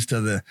send things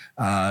to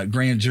the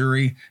grand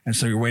jury, and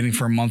so you're waiting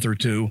for a month or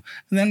two.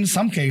 And then in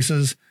some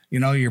cases, you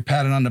know, you're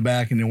patted on the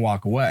back and you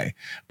walk away.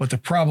 But the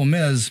problem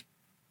is,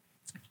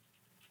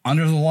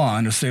 under the law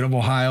in the state of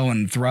Ohio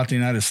and throughout the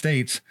United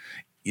States,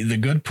 the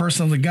good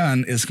person of the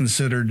gun is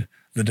considered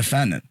the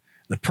defendant.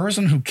 The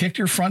person who kicked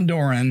your front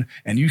door in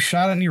and you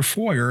shot it in your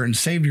foyer and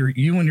saved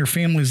you and your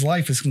family's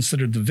life is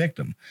considered the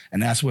victim.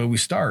 And that's where we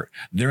start.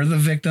 They're the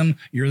victim,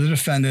 you're the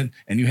defendant,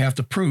 and you have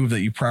to prove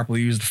that you properly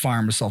used the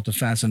firearm of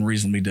self-defense and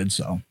reasonably did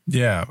so.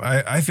 Yeah,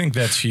 I think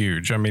that's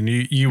huge. I mean,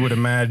 you would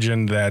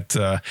imagine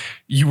that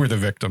you were the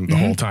victim the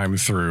whole time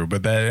through,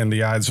 but that in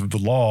the eyes of the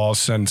law,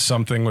 since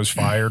something was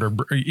fired or,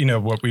 you know,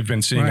 what we've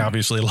been seeing,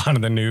 obviously a lot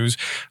of the news,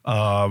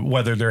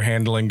 whether they're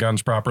handling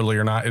guns properly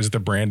or not, is the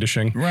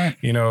brandishing,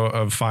 you know,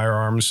 of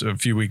firearms. A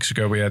few weeks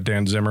ago, we had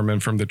Dan Zimmerman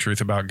from The Truth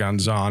About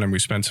Guns on, and we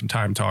spent some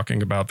time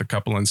talking about the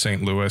couple in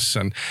St. Louis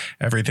and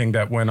everything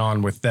that went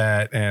on with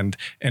that. And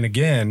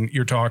again,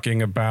 you're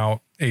talking about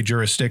a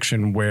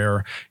jurisdiction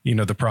where, you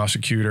know, the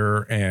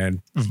prosecutor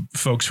and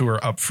folks who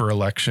are up for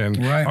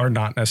election are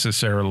not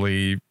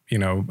necessarily, you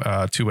know,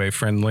 two-way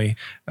friendly.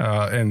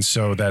 And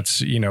so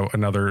that's, you know,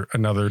 another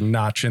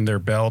notch in their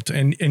belt.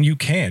 And you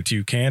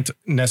can't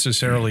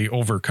necessarily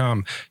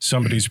overcome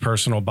somebody's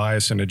personal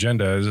bias and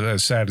agenda,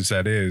 as sad as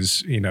that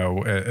is, you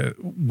know,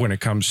 when it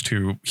comes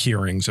to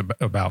hearings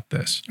about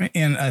this.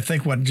 And I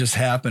think what just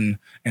happened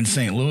in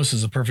St. Louis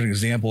is a perfect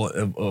example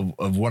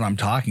of what I'm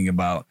talking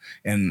about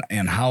and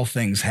how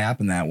things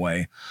happen that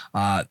way.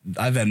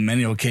 I've had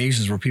many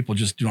occasions where people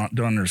just don't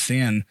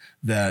understand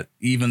that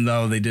even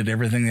though they did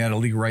everything they had a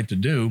legal right to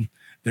do,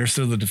 they're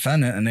still the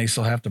defendant and they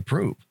still have to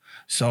prove.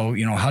 So,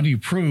 you know, how do you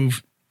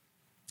prove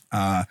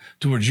to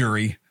a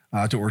jury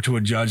or to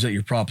a judge that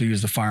you properly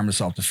used the firearm in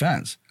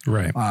self-defense?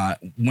 Right.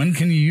 When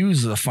can you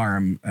use the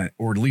firearm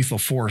or lethal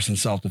force in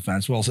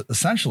self-defense? Well,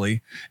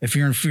 essentially, if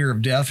you're in fear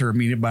of death or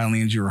immediate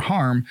bodily injury or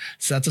harm,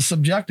 so that's a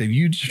subjective.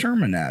 You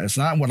determine that. It's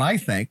not what I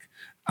think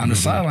on the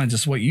sidelines,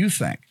 it's what you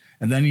think.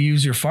 And then you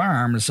use your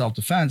firearm in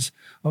self-defense.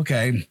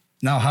 Okay,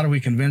 now how do we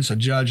convince a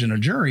judge and a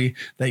jury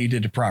that you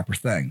did the proper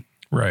thing?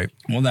 Right.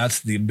 Well, that's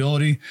the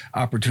ability,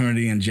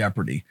 opportunity, and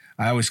jeopardy.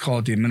 I always call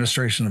it the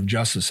administration of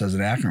justice as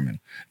an acronym.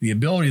 The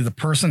ability, the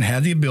person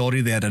had the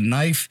ability, they had a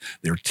knife,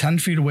 they were 10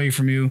 feet away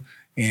from you,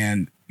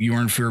 and you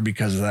were in fear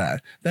because of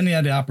that. Then you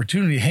had the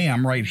opportunity, hey,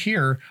 I'm right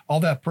here. All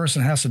that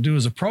person has to do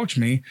is approach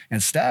me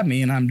and stab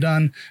me, and I'm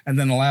done. And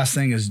then the last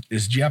thing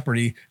is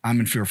jeopardy. I'm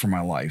in fear for my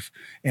life.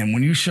 And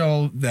when you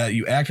show that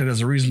you acted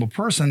as a reasonable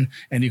person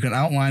and you can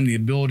outline the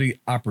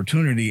ability,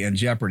 opportunity, and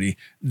jeopardy,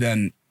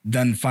 then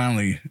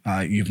finally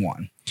you've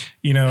won.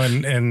 You know,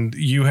 and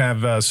you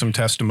have some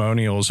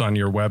testimonials on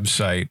your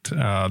website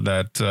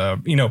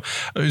that, you know,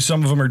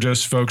 some of them are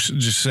just folks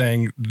just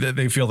saying that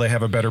they feel they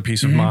have a better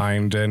peace of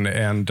mind and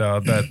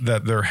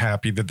that they're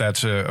happy that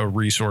that's a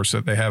resource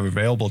that they have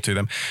available to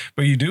them.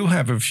 But you do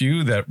have a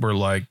few that were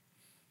like,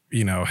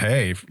 you know,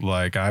 hey,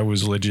 like I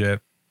was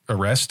legit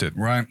arrested,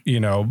 right?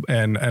 You know,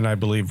 and I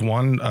believe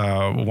one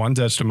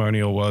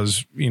testimonial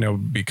was, you know,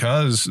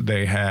 because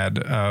they had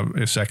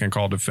a second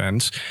call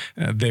defense,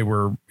 they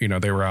were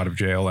out of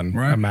jail in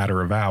a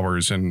matter of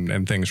hours,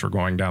 and things were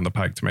going down the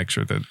pike to make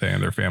sure that they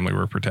and their family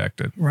were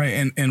protected.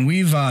 Right, and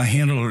we've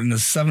handled in the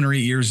 7 or 8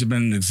 years have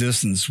been in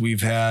existence.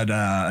 We've had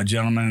a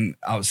gentleman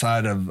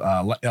outside of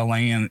LA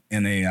in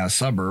a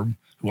suburb,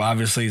 who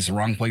obviously is the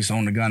wrong place to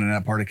own a gun in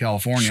that part of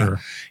California. Sure.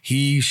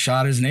 He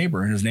shot his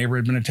neighbor, and his neighbor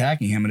had been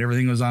attacking him, and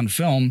everything was on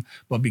film.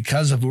 But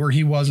because of where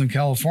he was in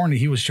California,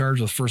 he was charged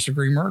with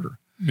first-degree murder.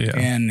 Yeah.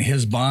 And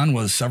his bond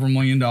was several $1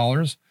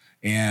 million.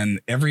 And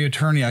every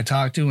attorney I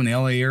talked to in the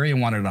LA area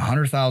wanted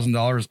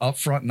 $100,000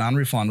 upfront,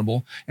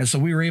 non-refundable. And so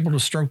we were able to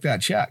stroke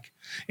that check.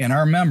 And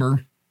our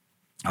member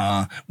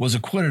was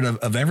acquitted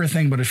of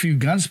everything but a few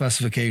gun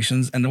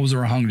specifications, and those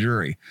are a hung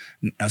jury.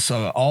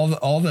 So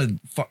all the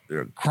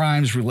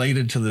crimes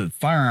related to the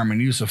firearm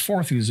and use of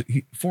force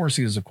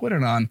he was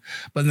acquitted on,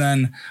 but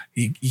then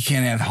you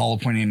can't have hollow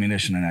point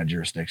ammunition in that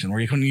jurisdiction, where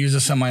you couldn't use a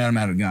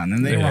semi-automatic gun,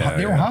 and they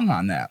were hung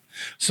on that.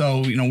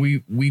 So you know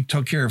we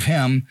took care of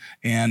him,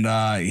 and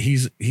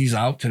he's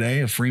out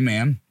today, a free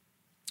man.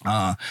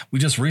 We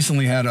just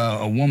recently had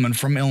a woman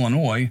from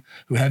Illinois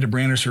who had to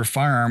brandish her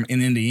firearm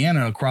in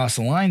Indiana across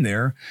the line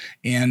there.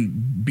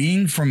 And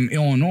being from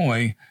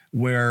Illinois,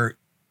 where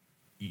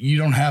you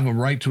don't have a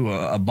right to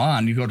a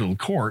bond, you go to the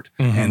court,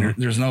 and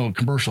there's no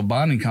commercial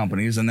bonding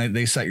companies, and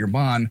they set your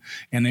bond.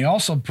 And they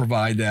also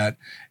provide that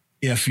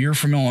if you're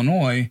from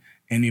Illinois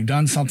and you've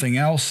done something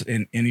else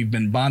and you've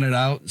been bonded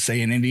out,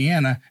 say in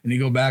Indiana, and you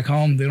go back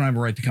home, they don't have a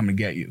right to come and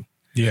get you.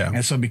 Yeah.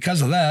 And so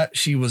because of that,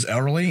 she was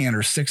elderly, in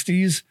her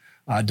 60s,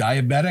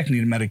 diabetic,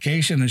 needed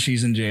medication, and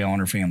she's in jail, and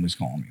her family's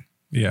calling me.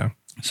 Yeah.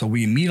 So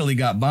we immediately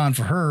got bond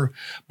for her,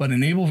 but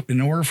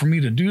in order for me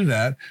to do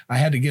that, I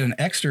had to get an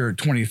extra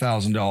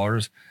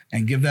 $20,000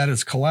 and give that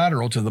as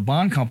collateral to the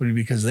bond company,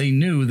 because they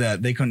knew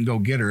that they couldn't go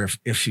get her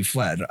if she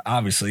fled.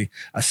 Obviously,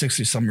 a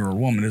 60-some-year-old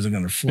woman isn't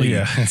going to flee.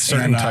 Yeah, a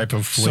certain type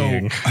of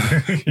fleeing.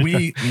 So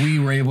we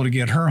were able to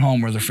get her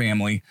home with her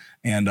family,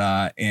 and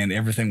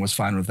everything was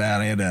fine with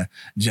that. I had a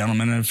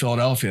gentleman in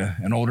Philadelphia,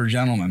 an older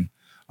gentleman.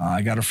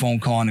 I got a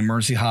phone call on the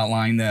emergency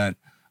hotline that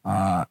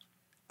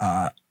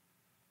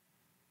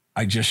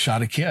I just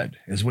shot a kid,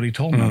 is what he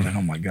told me. I was like,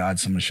 oh my God,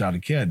 someone shot a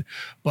kid.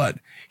 But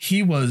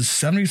he was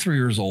 73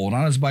 years old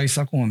on his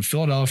bicycle in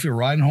Philadelphia,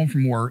 riding home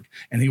from work,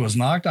 and he was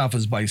knocked off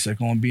his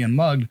bicycle and being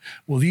mugged.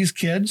 Well, these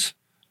kids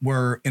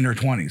were in their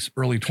 20s,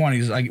 early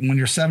 20s. When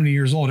you're 70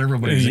 years old,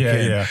 everybody's a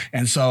kid. Yeah.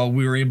 And so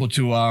we were able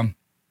to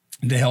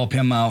help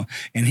him out.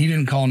 And he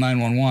didn't call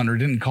 911 or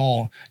didn't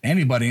call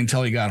anybody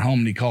until he got home,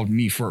 and he called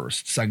me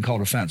first. Second call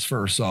defense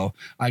first. So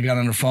I got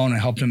on the phone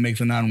and helped him make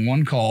the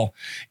 911 call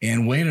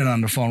and waited on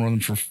the phone with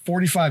him for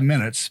 45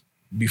 minutes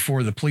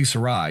before the police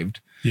arrived.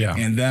 Yeah.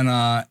 And then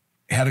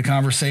had a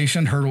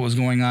conversation, heard what was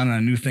going on, and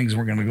I knew things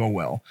weren't going to go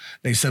well.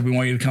 They said, we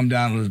want you to come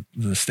down to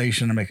the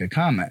station and make a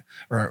comment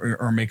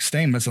or make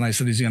statements. And I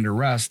said, is he under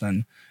arrest?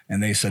 And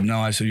they said,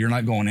 no. I said, you're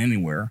not going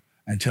anywhere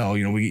until,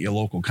 we get you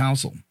local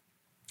counsel.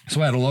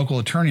 So I had a local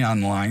attorney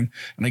on the line,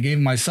 and I gave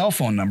him my cell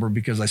phone number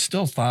because I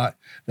still thought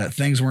that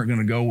things weren't going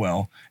to go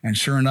well. And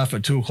sure enough,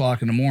 at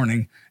 2:00 in the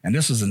morning, and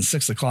this was in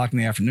 6:00 in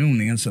the afternoon,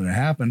 the incident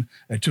happened.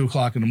 At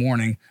 2:00 in the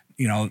morning,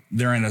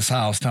 they're in his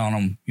house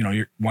telling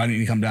him, why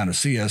didn't you come down to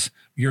see us?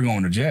 You're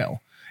going to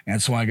jail.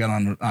 And so I got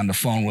on the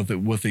phone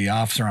with the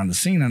officer on the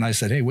scene, and I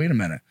said, hey, wait a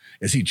minute.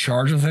 Is he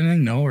charged with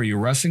anything? No. Are you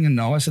arresting him?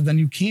 No. I said, then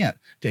you can't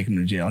take him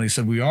to jail. And he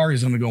said, we are.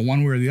 He's going to go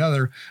one way or the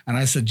other. And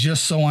I said,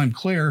 just so I'm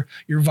clear,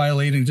 you're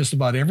violating just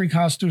about every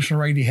constitutional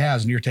right he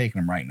has, and you're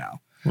taking him right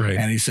now. Right.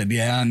 And he said,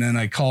 yeah. And then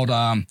I called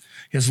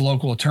his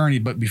local attorney.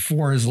 But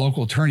before his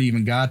local attorney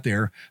even got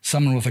there,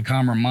 someone with a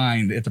calmer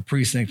mind at the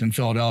precinct in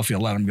Philadelphia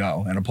let him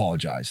go and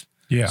apologized.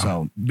 Yeah.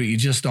 So, but you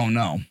just don't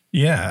know.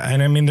 Yeah.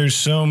 And I mean, there's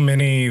so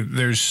many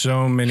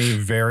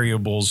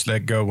variables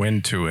that go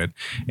into it.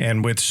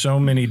 And with so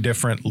many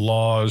different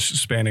laws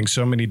spanning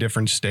so many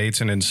different states,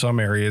 and in some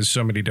areas,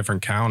 so many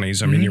different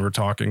counties. I mean, you were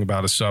talking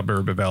about a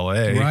suburb of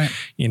LA. Right.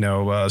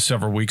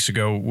 Several weeks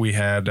ago, we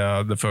had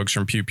the folks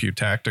from Pew Pew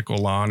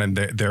Tactical on, and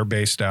they're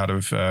based out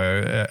of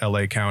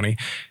LA County.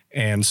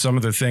 and some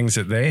of the things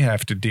that they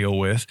have to deal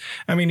with.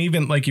 I mean,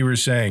 even like you were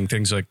saying,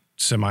 things like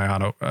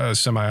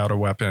semi-auto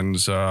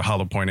weapons,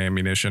 hollow point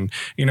ammunition.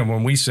 You know,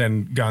 when we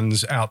send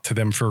guns out to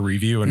them for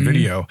review and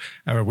video,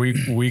 I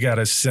mean, we got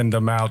to send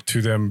them out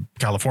to them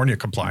California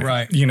compliant.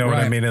 Right. You know what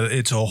I mean?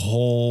 It's a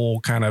whole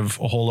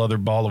other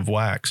ball of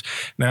wax.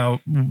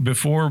 Now,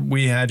 before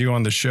we had you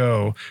on the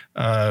show,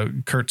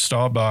 Kurt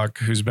Staubach,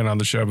 who's been on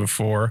the show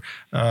before,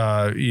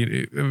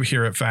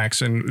 here at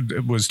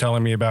Faxon, was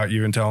telling me about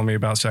you and telling me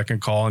about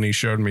Second Call, and he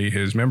showed me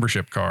his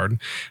membership card.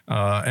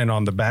 And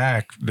on the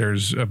back,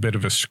 there's a bit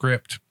of a script.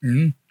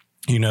 You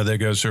know, that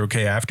goes,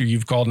 okay, after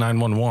you've called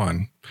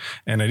 911,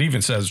 and it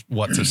even says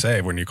what to say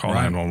when you call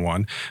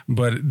 911,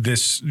 but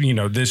this, you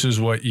know, this is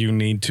what you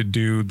need to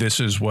do.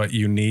 This is what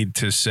you need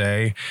to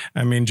say.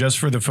 I mean, just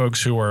for the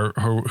folks who are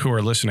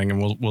listening,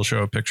 and we'll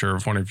show a picture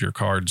of one of your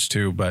cards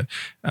too, but,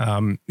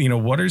 you know,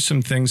 what are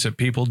some things that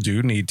people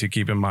do need to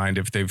keep in mind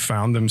if they've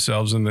found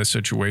themselves in this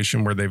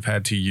situation where they've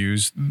had to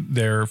use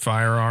their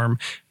firearm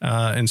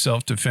in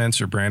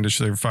self-defense or brandish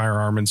their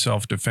firearm in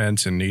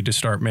self-defense and need to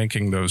start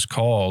making those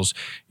calls?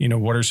 You know,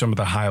 what are some of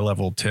the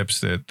high-level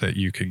tips that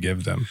you could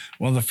give them?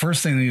 Well, the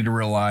first thing they need to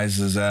realize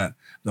is that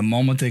the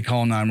moment they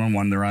call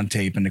 911, they're on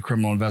tape and the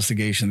criminal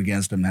investigation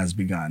against them has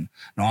begun.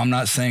 Now, I'm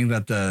not saying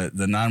that the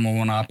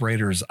 911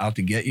 operator is out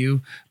to get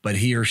you, but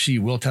he or she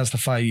will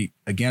testify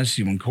against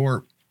you in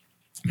court.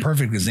 A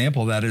perfect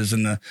example of that is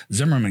in the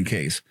Zimmerman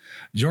case.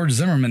 George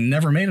Zimmerman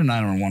never made a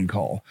 911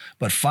 call,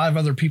 but 5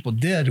 other people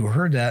did who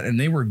heard that, and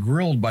they were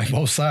grilled by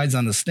both sides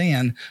on the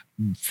stand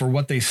for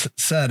what they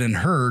said and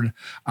heard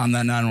on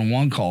that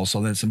 911 call.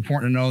 So it's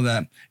important to know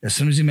that as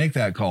soon as you make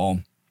that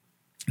call,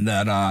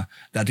 that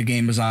the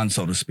game is on,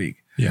 so to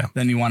speak. Yeah.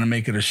 Then you want to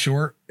make it as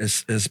short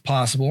as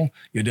possible.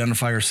 You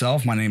identify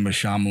yourself. My name is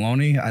Sean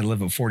Maloney. I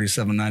live at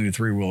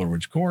 4793 Willow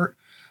Ridge Court.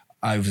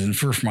 I was in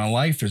fear for my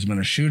life. There's been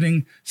a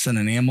shooting. Send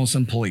an ambulance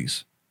and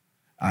police.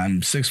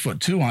 I'm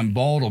 6'2". I'm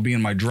bald. I'll be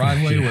in my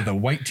driveway with a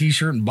white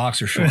T-shirt and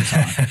boxer shorts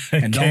on.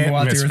 And don't go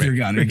out there with your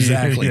gun.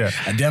 Exactly.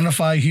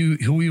 Identify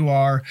who you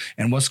are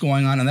and what's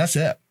going on, and that's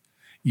it.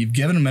 You've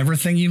given them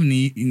everything you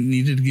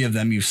needed to give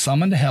them. You've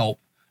summoned help.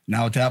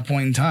 Now, at that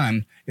point in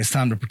time, it's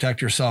time to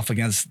protect yourself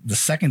against the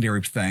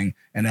secondary thing,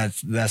 and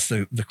that's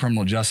the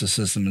criminal justice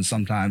system and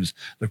sometimes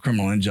the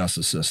criminal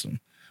injustice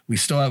system.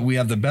 We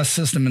have the best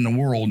system in the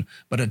world,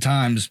 but at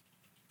times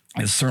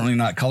it's certainly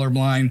not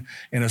colorblind,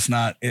 and it's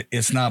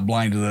not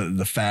blind to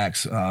the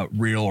facts,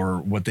 real or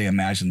what they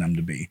imagine them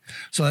to be.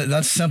 So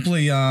that's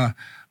simply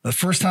the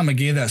first time I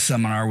gave that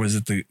seminar was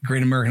at the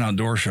Great American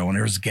Outdoor Show, and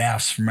there was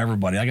gasps from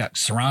everybody. I got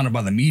surrounded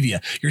by the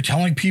media. You're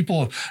telling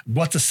people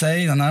what to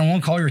say, and I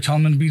won't call you're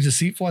telling them to be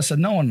deceitful. I said,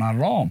 no, not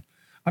at all.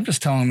 I'm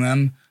just telling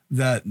them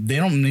that they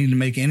don't need to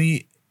make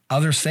any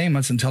other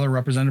statements until they're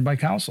represented by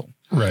counsel.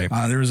 Right.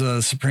 There was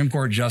a Supreme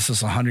Court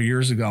justice 100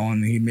 years ago,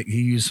 and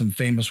he used some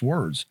famous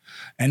words.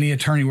 Any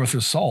attorney worth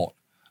his salt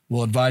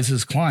will advise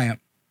his client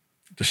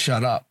to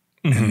shut up.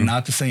 And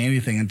not to say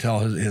anything until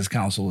his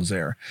counsel is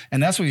there.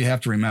 And that's what you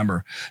have to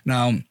remember.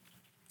 Now,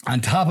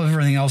 on top of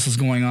everything else that's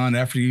going on,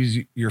 after you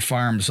use your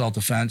firearm in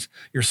self-defense,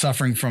 you're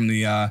suffering from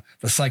the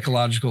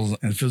psychological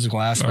and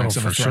physical aspects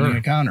of a threatening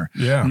encounter.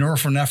 Yeah.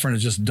 Norepinephrine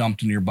is just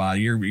dumped into your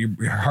body.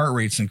 Your heart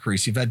rate's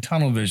increased. You've had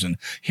tunnel vision,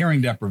 hearing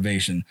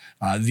deprivation,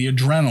 the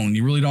adrenaline.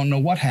 You really don't know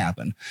what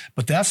happened.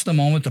 But that's the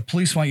moment the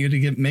police want you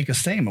to make a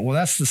statement. Well,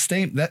 that's the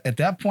statement that at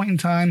that point in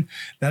time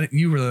that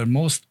you were the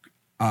most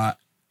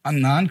a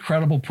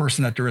non-credible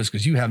person that there is,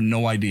 because you have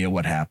no idea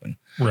what happened.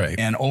 Right.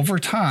 And over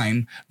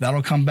time,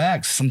 that'll come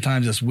back.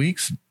 Sometimes it's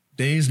weeks,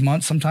 days,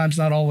 months, sometimes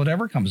not all of it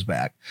ever comes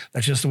back.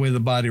 That's just the way the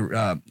body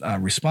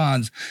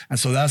responds. And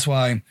so that's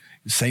why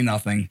say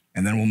nothing,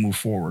 and then we'll move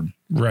forward.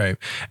 Right.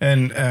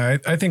 And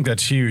I think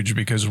that's huge,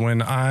 because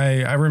when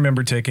I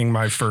remember taking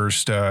my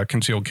first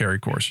concealed carry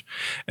course,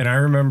 and I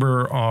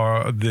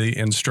remember the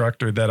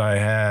instructor that I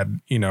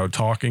had, you know,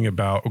 talking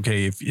about,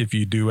 okay, if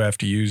you do have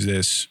to use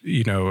this,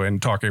 you know,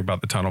 and talking about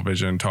the tunnel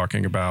vision,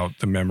 talking about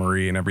the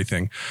memory and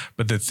everything.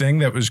 But the thing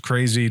that was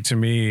crazy to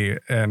me,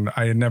 and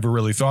I had never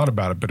really thought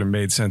about it, but it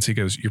made sense. He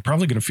goes, you're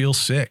probably going to feel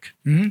sick.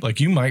 Like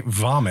you might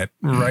vomit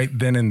right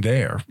then and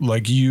there.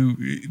 Like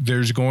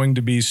there's going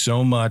to be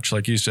so much,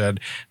 like you said,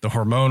 the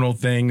hormonal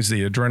things,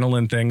 the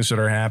adrenaline things that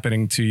are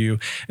happening to you.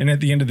 And at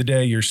the end of the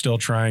day, you're still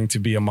trying to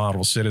be a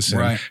model citizen.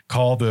 Right.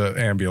 Call the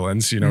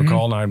ambulance, you know,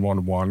 call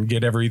 911,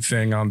 get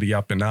everything on the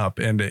up and up.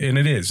 And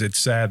it's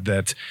sad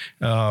that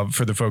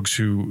for the folks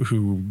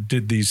who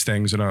did these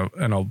things in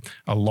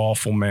a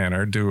lawful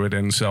manner, do it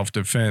in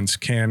self-defense,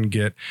 can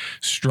get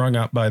strung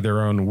up by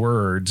their own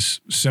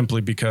words simply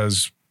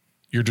because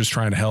you're just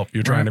trying to help.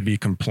 You're trying to be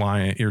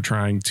compliant. You're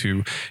trying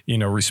to, you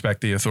know,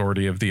 respect the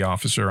authority of the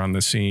officer on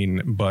the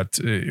scene. But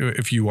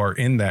if you are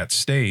in that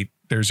state,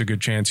 there's a good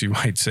chance you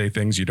might say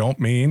things you don't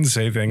mean,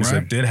 say things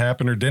that did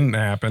happen or didn't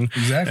happen.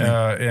 Exactly.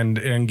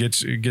 And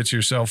gets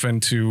yourself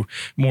into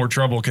more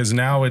trouble, because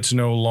now it's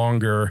no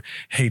longer,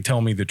 hey, tell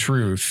me the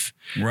truth.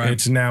 Right.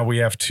 It's now we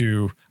have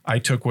to I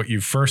took what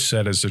you first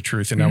said as the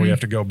truth, and now we have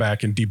to go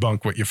back and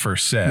debunk what you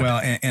first said. Well,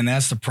 and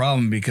that's the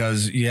problem,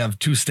 because you have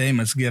two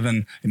statements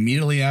given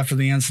immediately after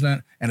the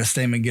incident and a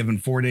statement given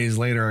 4 days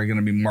later are going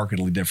to be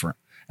markedly different.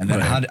 And then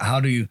how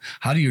do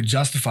you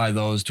justify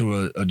those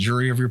to a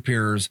jury of your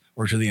peers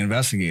or to the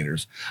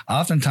investigators?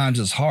 Oftentimes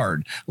it's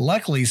hard.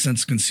 Luckily,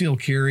 since concealed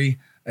carry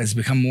has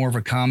become more of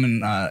a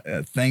common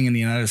thing in the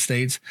United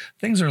States,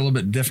 things are a little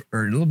bit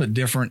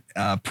different.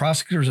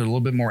 Prosecutors are a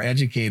little bit more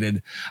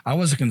educated. I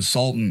was a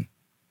consultant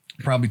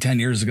probably 10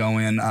 years ago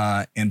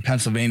in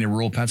Pennsylvania,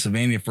 rural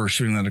Pennsylvania, first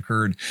shooting that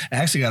occurred. I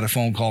actually got a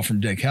phone call from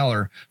Dick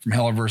Heller from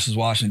Heller versus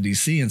Washington,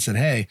 D.C. and said,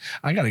 "Hey,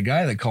 I got a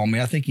guy that called me.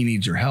 I think he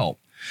needs your help."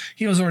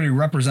 He was already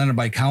represented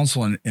by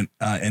counsel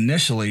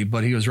initially,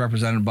 but he was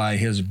represented by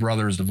his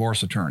brother's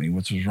divorce attorney,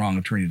 which was the wrong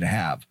attorney to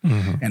have.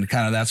 And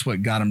kind of that's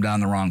what got him down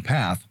the wrong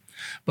path.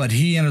 But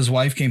he and his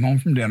wife came home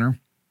from dinner.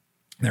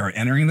 They were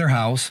entering their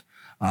house.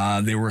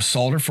 They were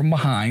assaulted from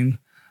behind,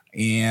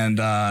 and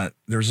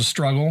there's a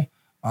struggle.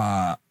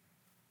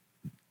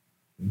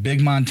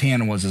 Big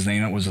Montana was his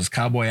name. It was his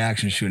cowboy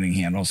action shooting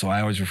handle, so I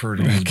always refer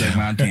to him as Big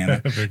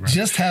Montana.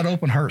 Just had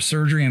open heart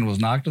surgery and was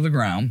knocked to the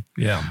ground.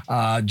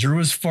 Drew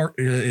his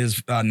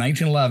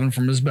 1911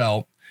 from his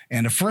belt,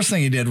 and the first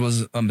thing he did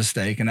was a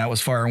mistake, and that was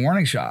fire a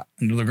warning shot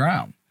into the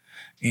ground.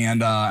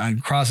 And on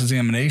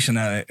cross-examination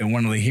at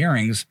one of the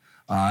hearings,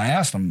 I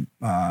asked him,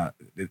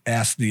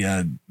 asked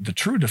the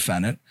true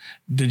defendant,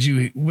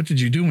 what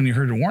did you do when you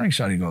heard a warning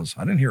shot? He goes,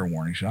 "I didn't hear a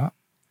warning shot."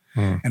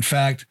 In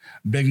fact,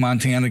 Big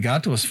Montana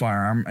got to his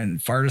firearm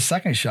and fired a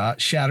second shot,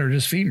 shattered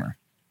his femur.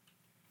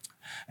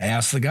 I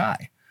asked the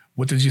guy,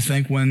 "What did you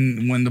think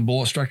when the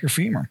bullet struck your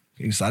femur?"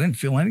 He said, "I didn't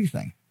feel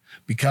anything."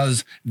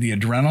 Because the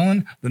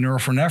adrenaline, the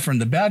norepinephrine,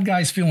 the bad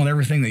guy's feeling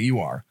everything that you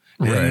are,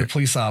 and the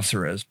police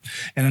officer is.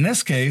 And in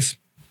this case,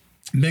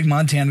 Big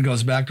Montana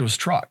goes back to his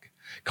truck,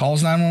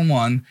 calls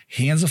 911,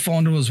 hands the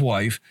phone to his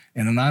wife,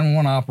 and the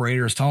 911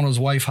 operator is telling his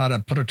wife how to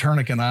put a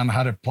tourniquet on,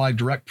 how to apply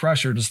direct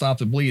pressure to stop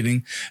the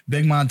bleeding.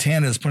 Big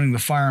Montana is putting the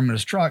firearm in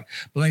his truck,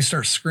 but then he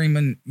starts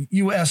screaming,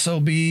 "You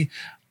SOB,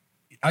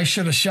 I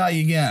should have shot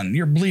you again.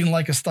 You're bleeding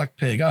like a stuck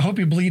pig. I hope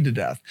you bleed to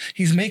death."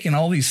 He's making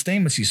all these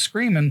statements. He's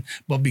screaming,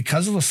 but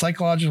because of the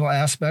psychological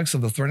aspects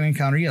of the threatening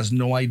encounter, he has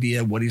no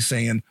idea what he's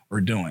saying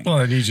or doing. Well,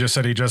 and he just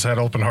said he just had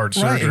open heart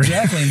surgery. Right,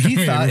 exactly. And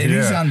he thought, and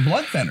he's on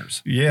blood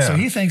thinners. Yeah. So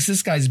he thinks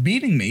this guy's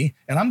beating me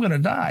and I'm going to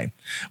die.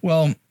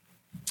 Well,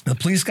 the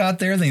police got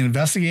there. They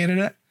investigated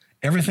it.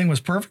 Everything was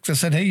perfect. They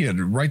said, "Hey, you had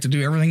the right to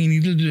do everything you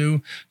needed to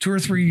do." 2 or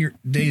 3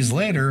 days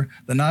later,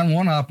 the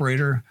 911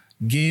 operator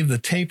gave the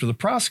tape to the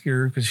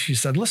prosecutor because she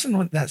said, "Listen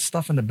to that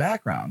stuff in the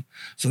background."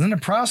 So then the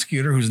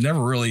prosecutor, who's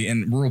never really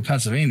in rural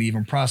Pennsylvania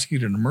even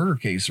prosecuted a murder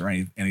case or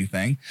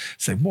anything,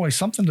 said, "Boy,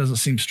 something doesn't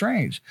seem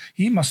strange.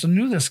 He must have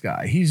knew this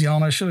guy. He's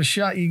yelling, 'I should have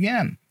shot you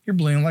again. You're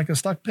bleeding like a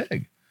stuck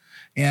pig.'"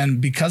 And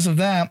because of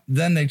that,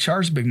 then they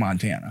charged Big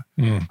Montana.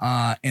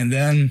 And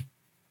then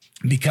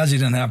because he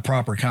didn't have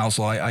proper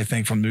counsel, I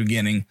think from the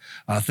beginning,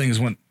 things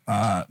went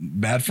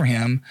bad for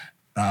him.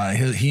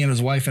 He and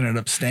his wife ended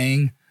up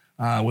staying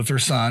with their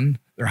son.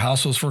 Their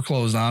house was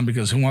foreclosed on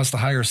because who wants to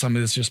hire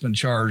somebody that's just been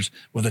charged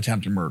with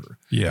attempted murder?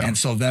 Yeah. And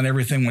so then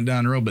everything went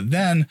down the road. But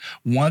then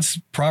once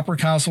proper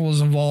counsel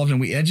was involved and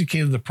we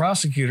educated the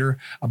prosecutor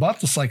about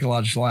the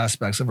psychological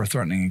aspects of a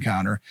threatening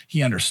encounter,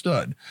 he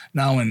understood.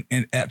 Now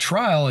at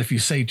trial, if you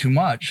say too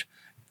much,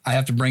 I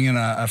have to bring in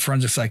a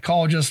forensic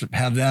psychologist,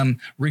 have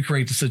them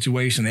recreate the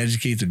situation,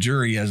 educate the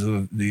jury as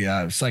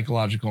the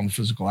psychological and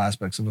physical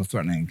aspects of a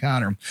threatening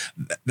encounter.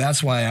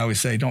 That's why I always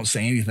say don't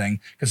say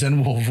anything, because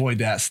then we'll avoid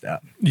that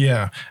step.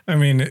 Yeah, I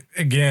mean,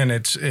 again,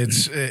 it's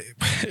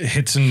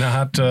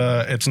not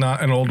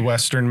an old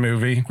Western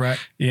movie, right?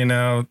 You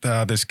know,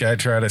 this guy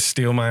tried to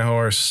steal my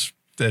horse.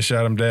 They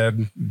shot him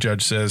dead.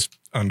 Judge says,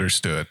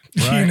 understood.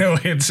 Right. You know,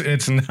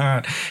 it's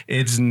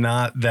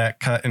not that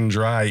cut and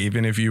dry,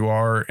 even if you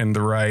are in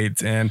the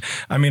right. And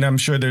I mean, I'm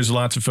sure there's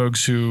lots of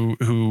folks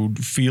who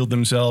feel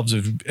themselves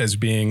as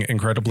being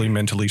incredibly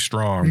mentally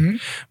strong,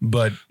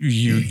 but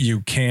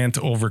you can't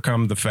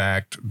overcome the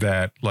fact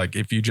that, like,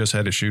 if you just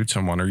had to shoot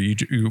someone, or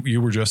you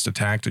were just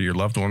attacked, or your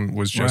loved one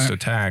was just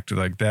attacked,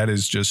 like, that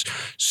is just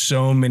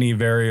so many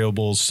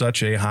variables,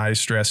 such a high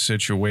stress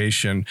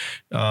situation,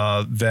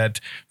 that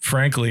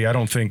frankly, I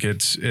don't think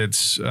it's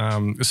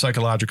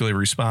psychologically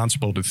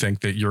responsible to think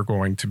that you're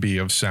going to be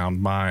of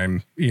sound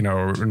mind, you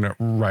know,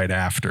 right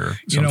after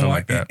something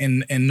like that.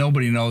 And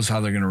nobody knows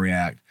how they're going to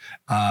react.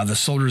 The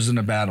soldiers in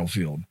the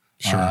battlefield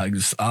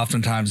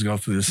oftentimes go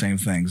through the same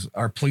things.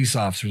 Our police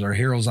officers, our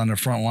heroes on the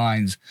front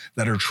lines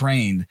that are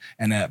trained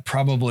and that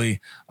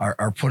probably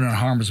are put in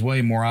harm's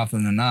way more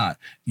often than not.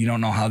 You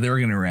don't know how they're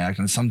going to react,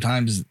 and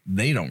sometimes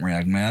they don't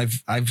react. Man,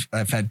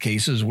 I've had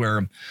cases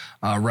where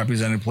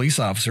represented police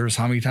officers,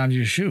 how many times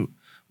you shoot?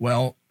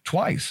 Well,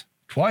 twice.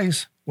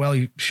 Well,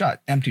 he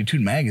shot empty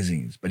 2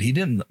 magazines, but he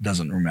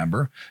doesn't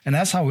remember. And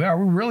that's how we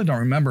are. We really don't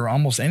remember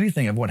almost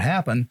anything of what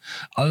happened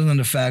other than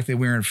the fact that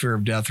we were in fear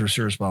of death or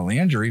serious bodily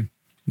injury.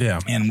 Yeah.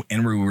 And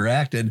we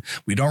reacted.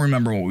 We don't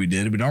remember what we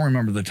did. We don't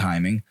remember the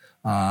timing.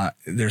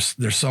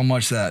 There's so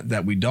much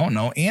that we don't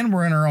know, and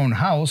we're in our own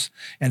house.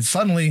 And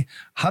suddenly,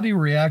 how do you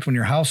react when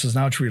your house is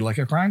now treated like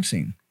a crime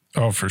scene?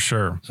 Oh, for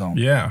sure. So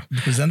yeah,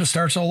 because then it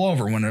starts all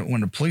over.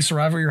 When the police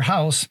arrive at your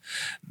house,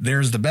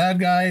 there's the bad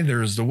guy,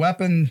 there's the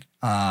weapon.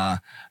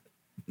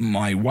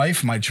 My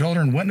wife, my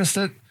children witnessed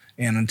it.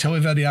 And until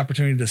we've had the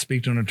opportunity to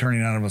speak to an attorney,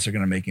 none of us are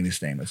going to make any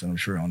statements, and I'm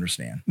sure you'll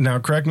understand. Now,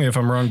 correct me if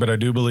I'm wrong, but I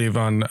do believe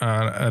on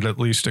at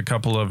least a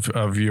couple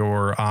of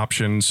your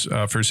options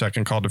for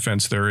second call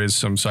defense, there is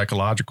some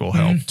psychological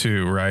help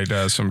too, right?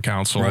 Some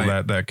counsel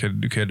that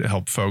could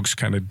help folks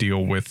kind of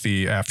deal with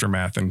the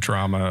aftermath and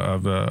trauma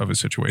of a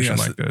situation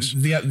like this.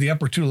 The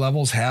upper two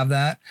levels have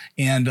that,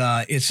 and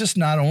it's just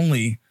not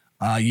only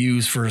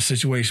used for a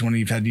situation when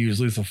you've had to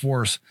use lethal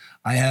force.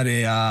 I had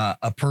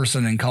a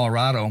person in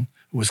Colorado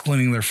who was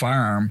cleaning their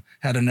firearm,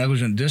 had a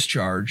negligent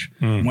discharge,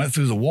 went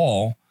through the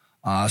wall.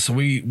 So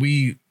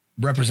we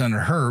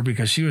represented her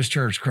because she was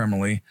charged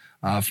criminally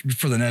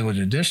for the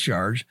negligent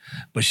discharge,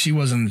 but she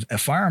wasn't a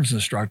firearms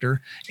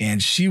instructor,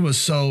 and she was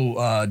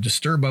so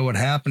disturbed by what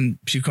happened,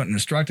 she couldn't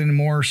instruct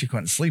anymore. She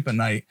couldn't sleep at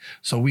night.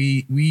 So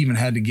we even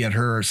had to get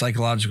her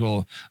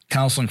psychological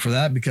counseling for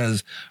that,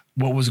 because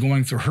what was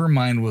going through her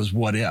mind was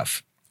what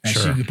if. And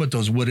she could put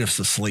those what ifs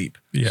to sleep.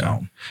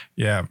 Yeah.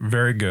 Yeah.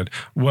 Very good.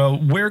 Well,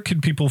 where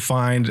could people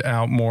find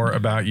out more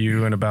about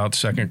you and about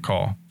Second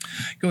Call?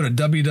 Go to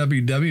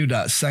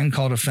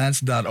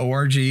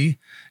www.secondcalldefense.org,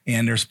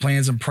 and there's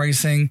plans and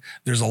pricing.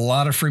 There's a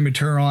lot of free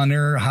material on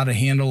there, how to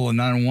handle the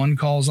 911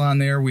 calls on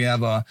there. We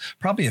have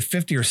probably a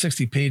 50 or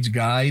 60 page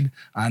guide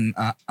on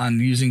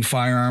using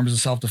firearms and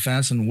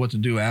self-defense and what to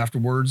do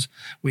afterwards.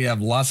 We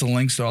have lots of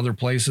links to other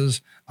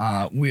places.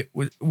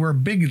 We're a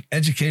big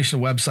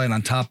educational website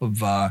on top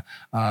of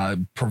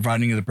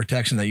providing you the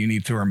protection that you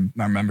need through our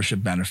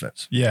membership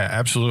benefits. Yeah,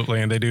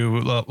 absolutely. And they do,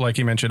 like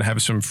you mentioned,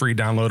 have some free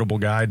downloadable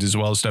guides as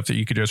well as stuff that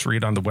you could just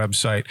read on the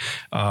website,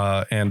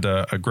 and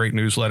a great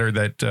newsletter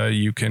that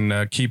you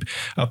can keep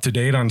up to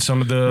date on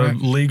some of the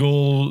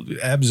legal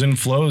ebbs and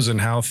flows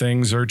and how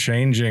things are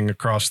changing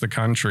across the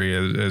country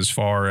as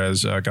far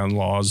as gun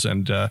laws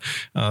and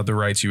the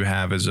rights you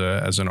have as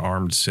an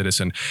armed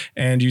citizen.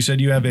 And you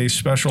said you have a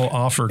special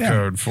offer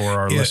code for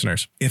our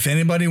listeners. If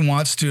anybody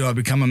wants to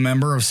become a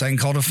member of Second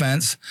Call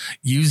Defense,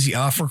 use the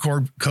offer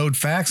code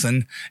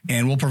FAXON,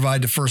 and we'll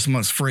provide the first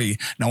month's free.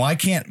 Now, I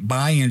can't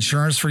buy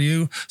insurance for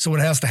you, so what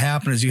has to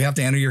happen is you have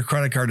to enter your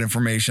credit card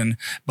information,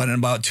 but in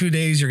about 2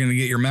 days, you're going to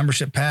get your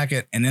membership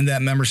packet, and in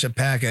that membership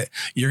packet,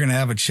 you're going to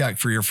have a check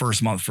for your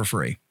first month for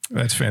free.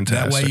 That's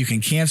fantastic. That way you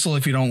can cancel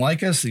if you don't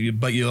like us,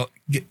 but you'll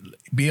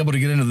be able to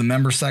get into the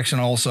member section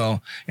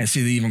also and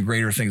see the even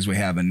greater things we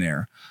have in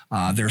there.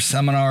 There's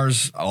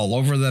seminars all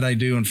over that I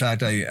do. In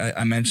fact,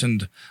 I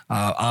mentioned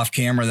off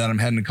camera that I'm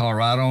heading to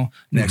Colorado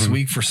next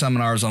week for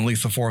seminars on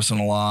lethal force and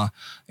the law.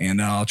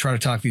 And I'll try to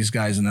talk these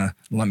guys and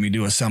let me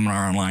do a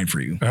seminar online for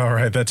you. All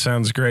right. That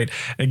sounds great.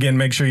 Again,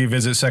 make sure you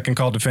visit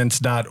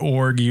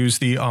secondcalldefense.org. Use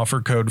the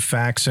offer code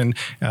FAXON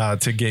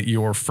to get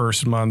your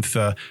first month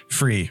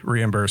free,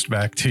 reimbursed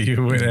back to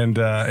you,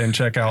 and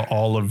check out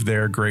all of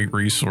their great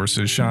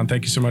resources. Sean,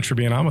 thank you so much for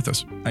being on with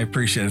us. I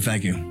appreciate it.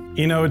 Thank you.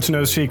 You know, it's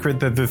no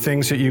secret that the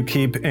things that you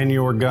keep in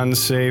your gun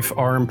safe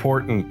are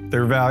important.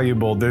 They're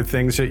valuable. They're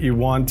things that you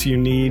want, you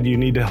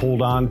need to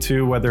hold on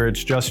to, whether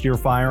it's just your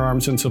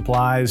firearms and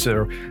supplies,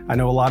 or I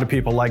know a lot of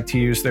people like to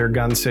use their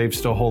gun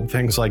safes to hold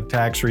things like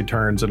tax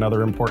returns and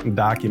other important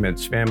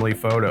documents, family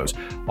photos.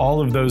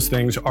 All of those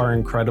things are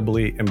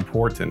incredibly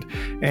important.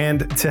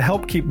 And to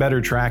help keep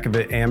better track of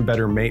it and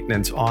better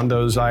maintenance on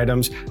those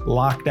items,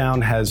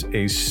 Lockdown has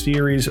a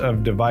series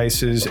of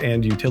devices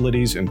and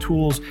utilities and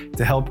tools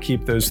to help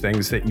keep those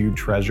things that you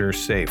treasure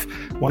safe.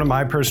 One of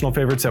my personal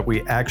favorites that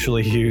we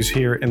actually use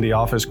here in the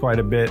office quite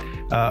a bit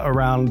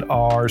around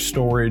our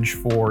storage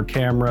for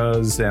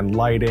cameras and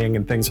lighting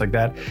and things like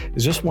that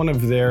is just one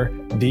of their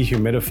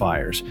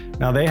dehumidifiers.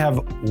 Now, they have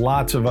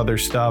lots of other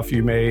stuff.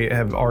 You may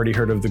have already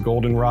heard of the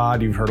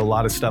Goldenrod. You've heard a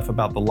lot of stuff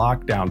about the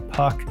Lockdown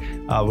Puck,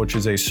 which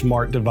is a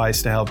smart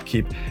device to help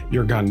keep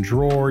your gun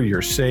drawer,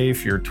 your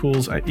safe, your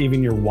tools,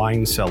 even your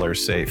wine cellar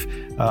safe,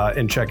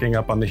 and checking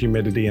up on the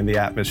humidity and the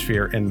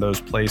atmosphere in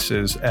those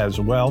places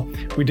as well.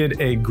 We did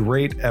a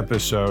great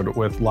episode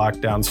with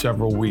Lockdown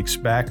several weeks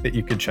back that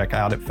you could check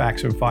out at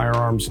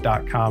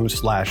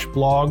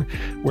faxonfirearms.com/blog,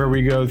 where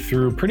we go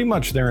through pretty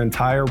much their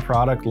entire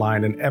product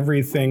line and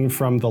everything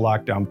from the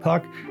Lockdown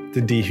Puck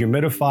to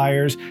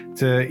dehumidifiers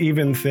to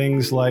even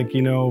things like,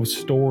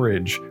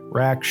 storage,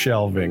 rack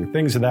shelving,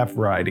 things of that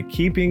variety.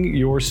 Keeping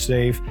your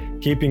safe,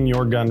 keeping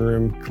your gun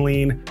room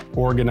clean,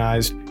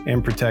 organized,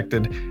 and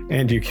protected.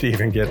 And you could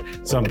even get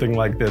something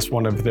like this,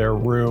 one of their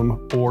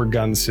room or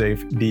gun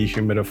safe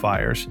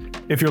dehumidifiers.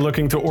 If you're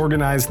looking to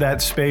organize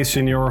that space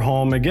in your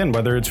home, again,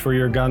 whether it's for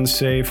your gun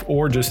safe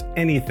or just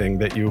anything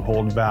that you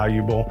hold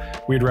valuable,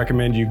 we'd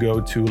recommend you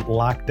go to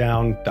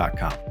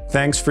lockdown.com.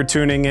 Thanks for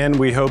tuning in.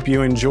 We hope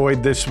you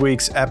enjoyed this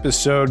week's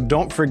episode.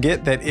 Don't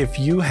forget that if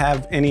you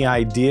have any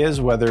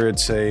ideas, whether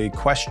it's a a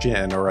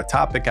question or a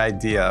topic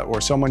idea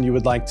or someone you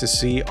would like to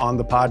see on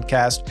the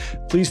podcast,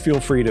 please feel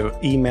free to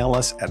email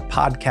us at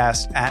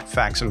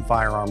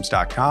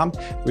podcast@faxonfirearms.com.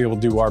 We will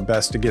do our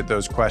best to get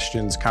those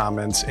questions,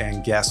 comments,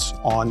 and guests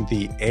on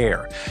the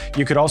air.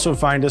 You could also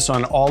find us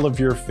on all of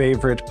your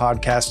favorite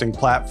podcasting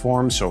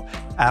platforms, so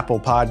Apple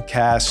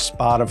Podcasts,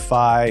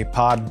 Spotify,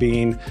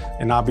 Podbean,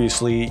 and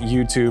obviously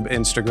YouTube,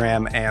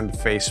 Instagram, and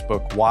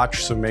Facebook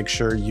Watch. So make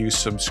sure you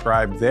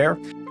subscribe there.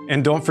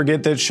 And don't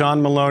forget that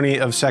Sean Maloney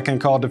of Second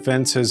Call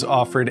Defense has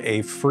offered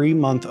a free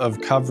month of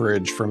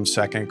coverage from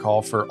Second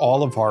Call for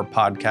all of our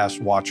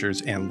podcast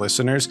watchers and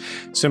listeners.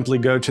 Simply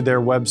go to their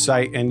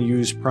website and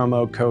use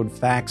promo code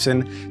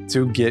FAXON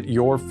to get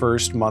your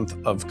first month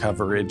of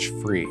coverage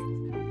free.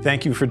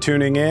 Thank you for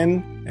tuning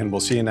in, and we'll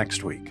see you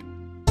next week.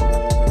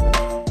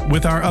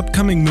 With our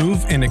upcoming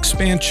move and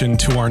expansion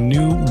to our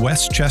new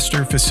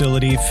Westchester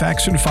facility,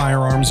 Faxon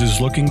Firearms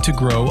is looking to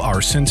grow our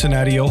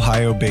Cincinnati,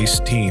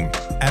 Ohio-based team.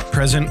 At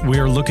present, we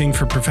are looking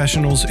for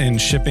professionals in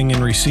shipping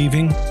and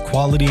receiving,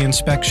 quality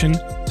inspection,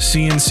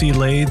 CNC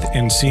lathe,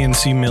 and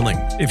CNC milling.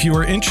 If you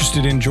are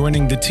interested in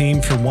joining the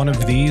team for one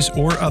of these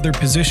or other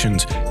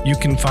positions, you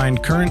can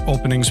find current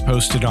openings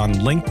posted on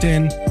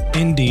LinkedIn,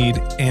 Indeed,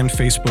 and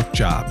Facebook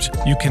Jobs.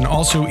 You can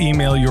also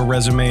email your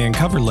resume and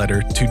cover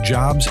letter to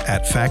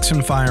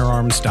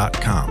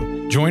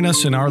jobs@faxonfirearms.com. Join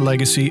us in our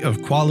legacy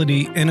of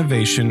quality,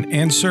 innovation,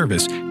 and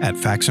service at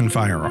Faxon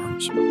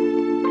Firearms.